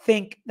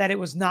 think that it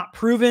was not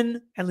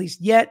proven, at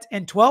least yet.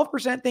 And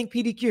 12% think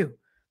PDQ,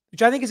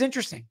 which I think is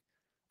interesting.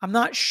 I'm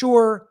not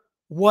sure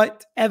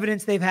what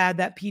evidence they've had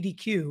that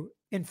PDQ,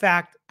 in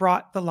fact,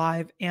 brought the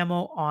live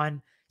ammo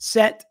on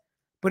set,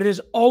 but it is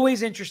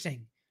always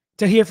interesting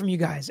to hear from you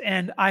guys.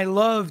 And I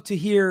love to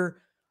hear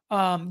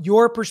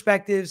your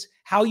perspectives,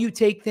 how you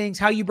take things,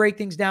 how you break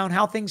things down,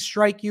 how things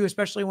strike you,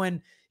 especially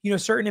when,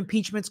 certain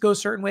impeachments go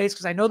certain ways,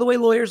 because I know the way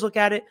lawyers look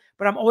at it,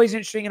 but I'm always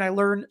interested and I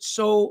learn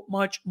so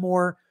much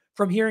more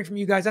from hearing from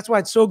you guys. That's why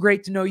it's so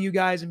great to know you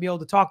guys and be able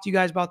to talk to you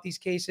guys about these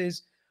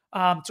cases.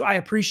 So I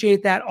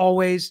appreciate that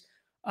always.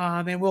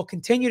 And we'll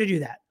continue to do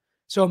that.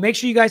 So make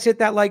sure you guys hit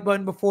that like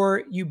button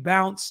before you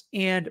bounce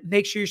and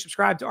make sure you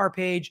subscribe to our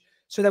page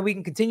so that we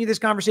can continue this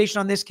conversation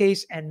on this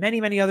case and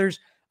many, many others.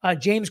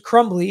 James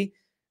Crumbley,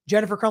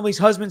 Jennifer Crumbley's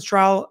husband's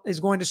trial is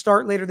going to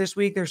start later this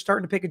week. They're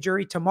starting to pick a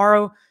jury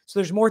tomorrow. So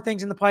there's more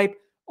things in the pipe.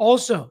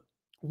 Also,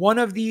 one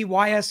of the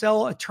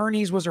YSL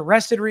attorneys was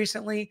arrested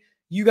recently.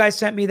 You guys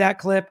sent me that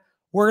clip.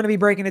 We're going to be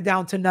breaking it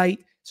down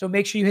tonight. So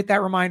make sure you hit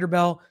that reminder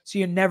bell so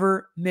you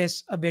never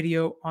miss a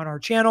video on our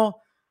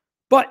channel.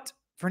 But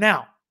for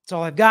now, that's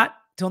all I've got.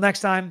 Till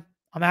next time,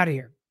 I'm out of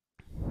here.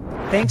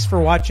 Thanks for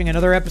watching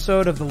another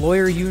episode of The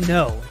Lawyer You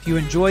Know. If you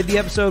enjoyed the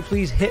episode,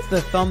 please hit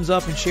the thumbs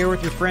up and share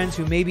with your friends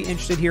who may be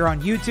interested here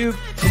on YouTube.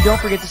 And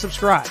don't forget to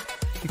subscribe.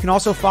 You can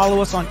also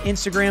follow us on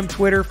Instagram,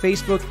 Twitter,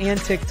 Facebook, and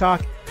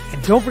TikTok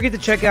And don't forget to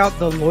check out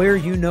the Lawyer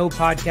You Know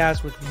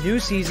podcast with new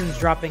seasons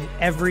dropping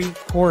every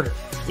quarter.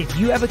 If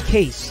you have a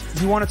case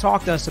you want to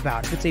talk to us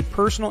about, if it's a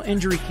personal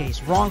injury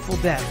case, wrongful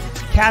death,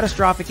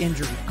 catastrophic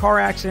injury, car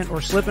accident,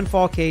 or slip and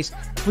fall case,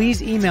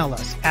 please email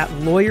us at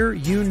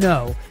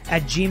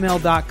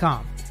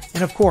lawyeryouknow@gmail.com.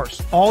 And of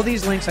course, all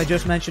these links I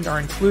just mentioned are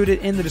included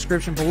in the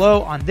description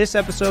below on this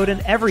episode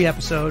and every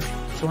episode.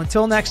 So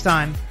until next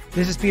time,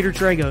 this is Peter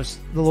Tragos,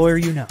 the Lawyer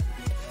You Know.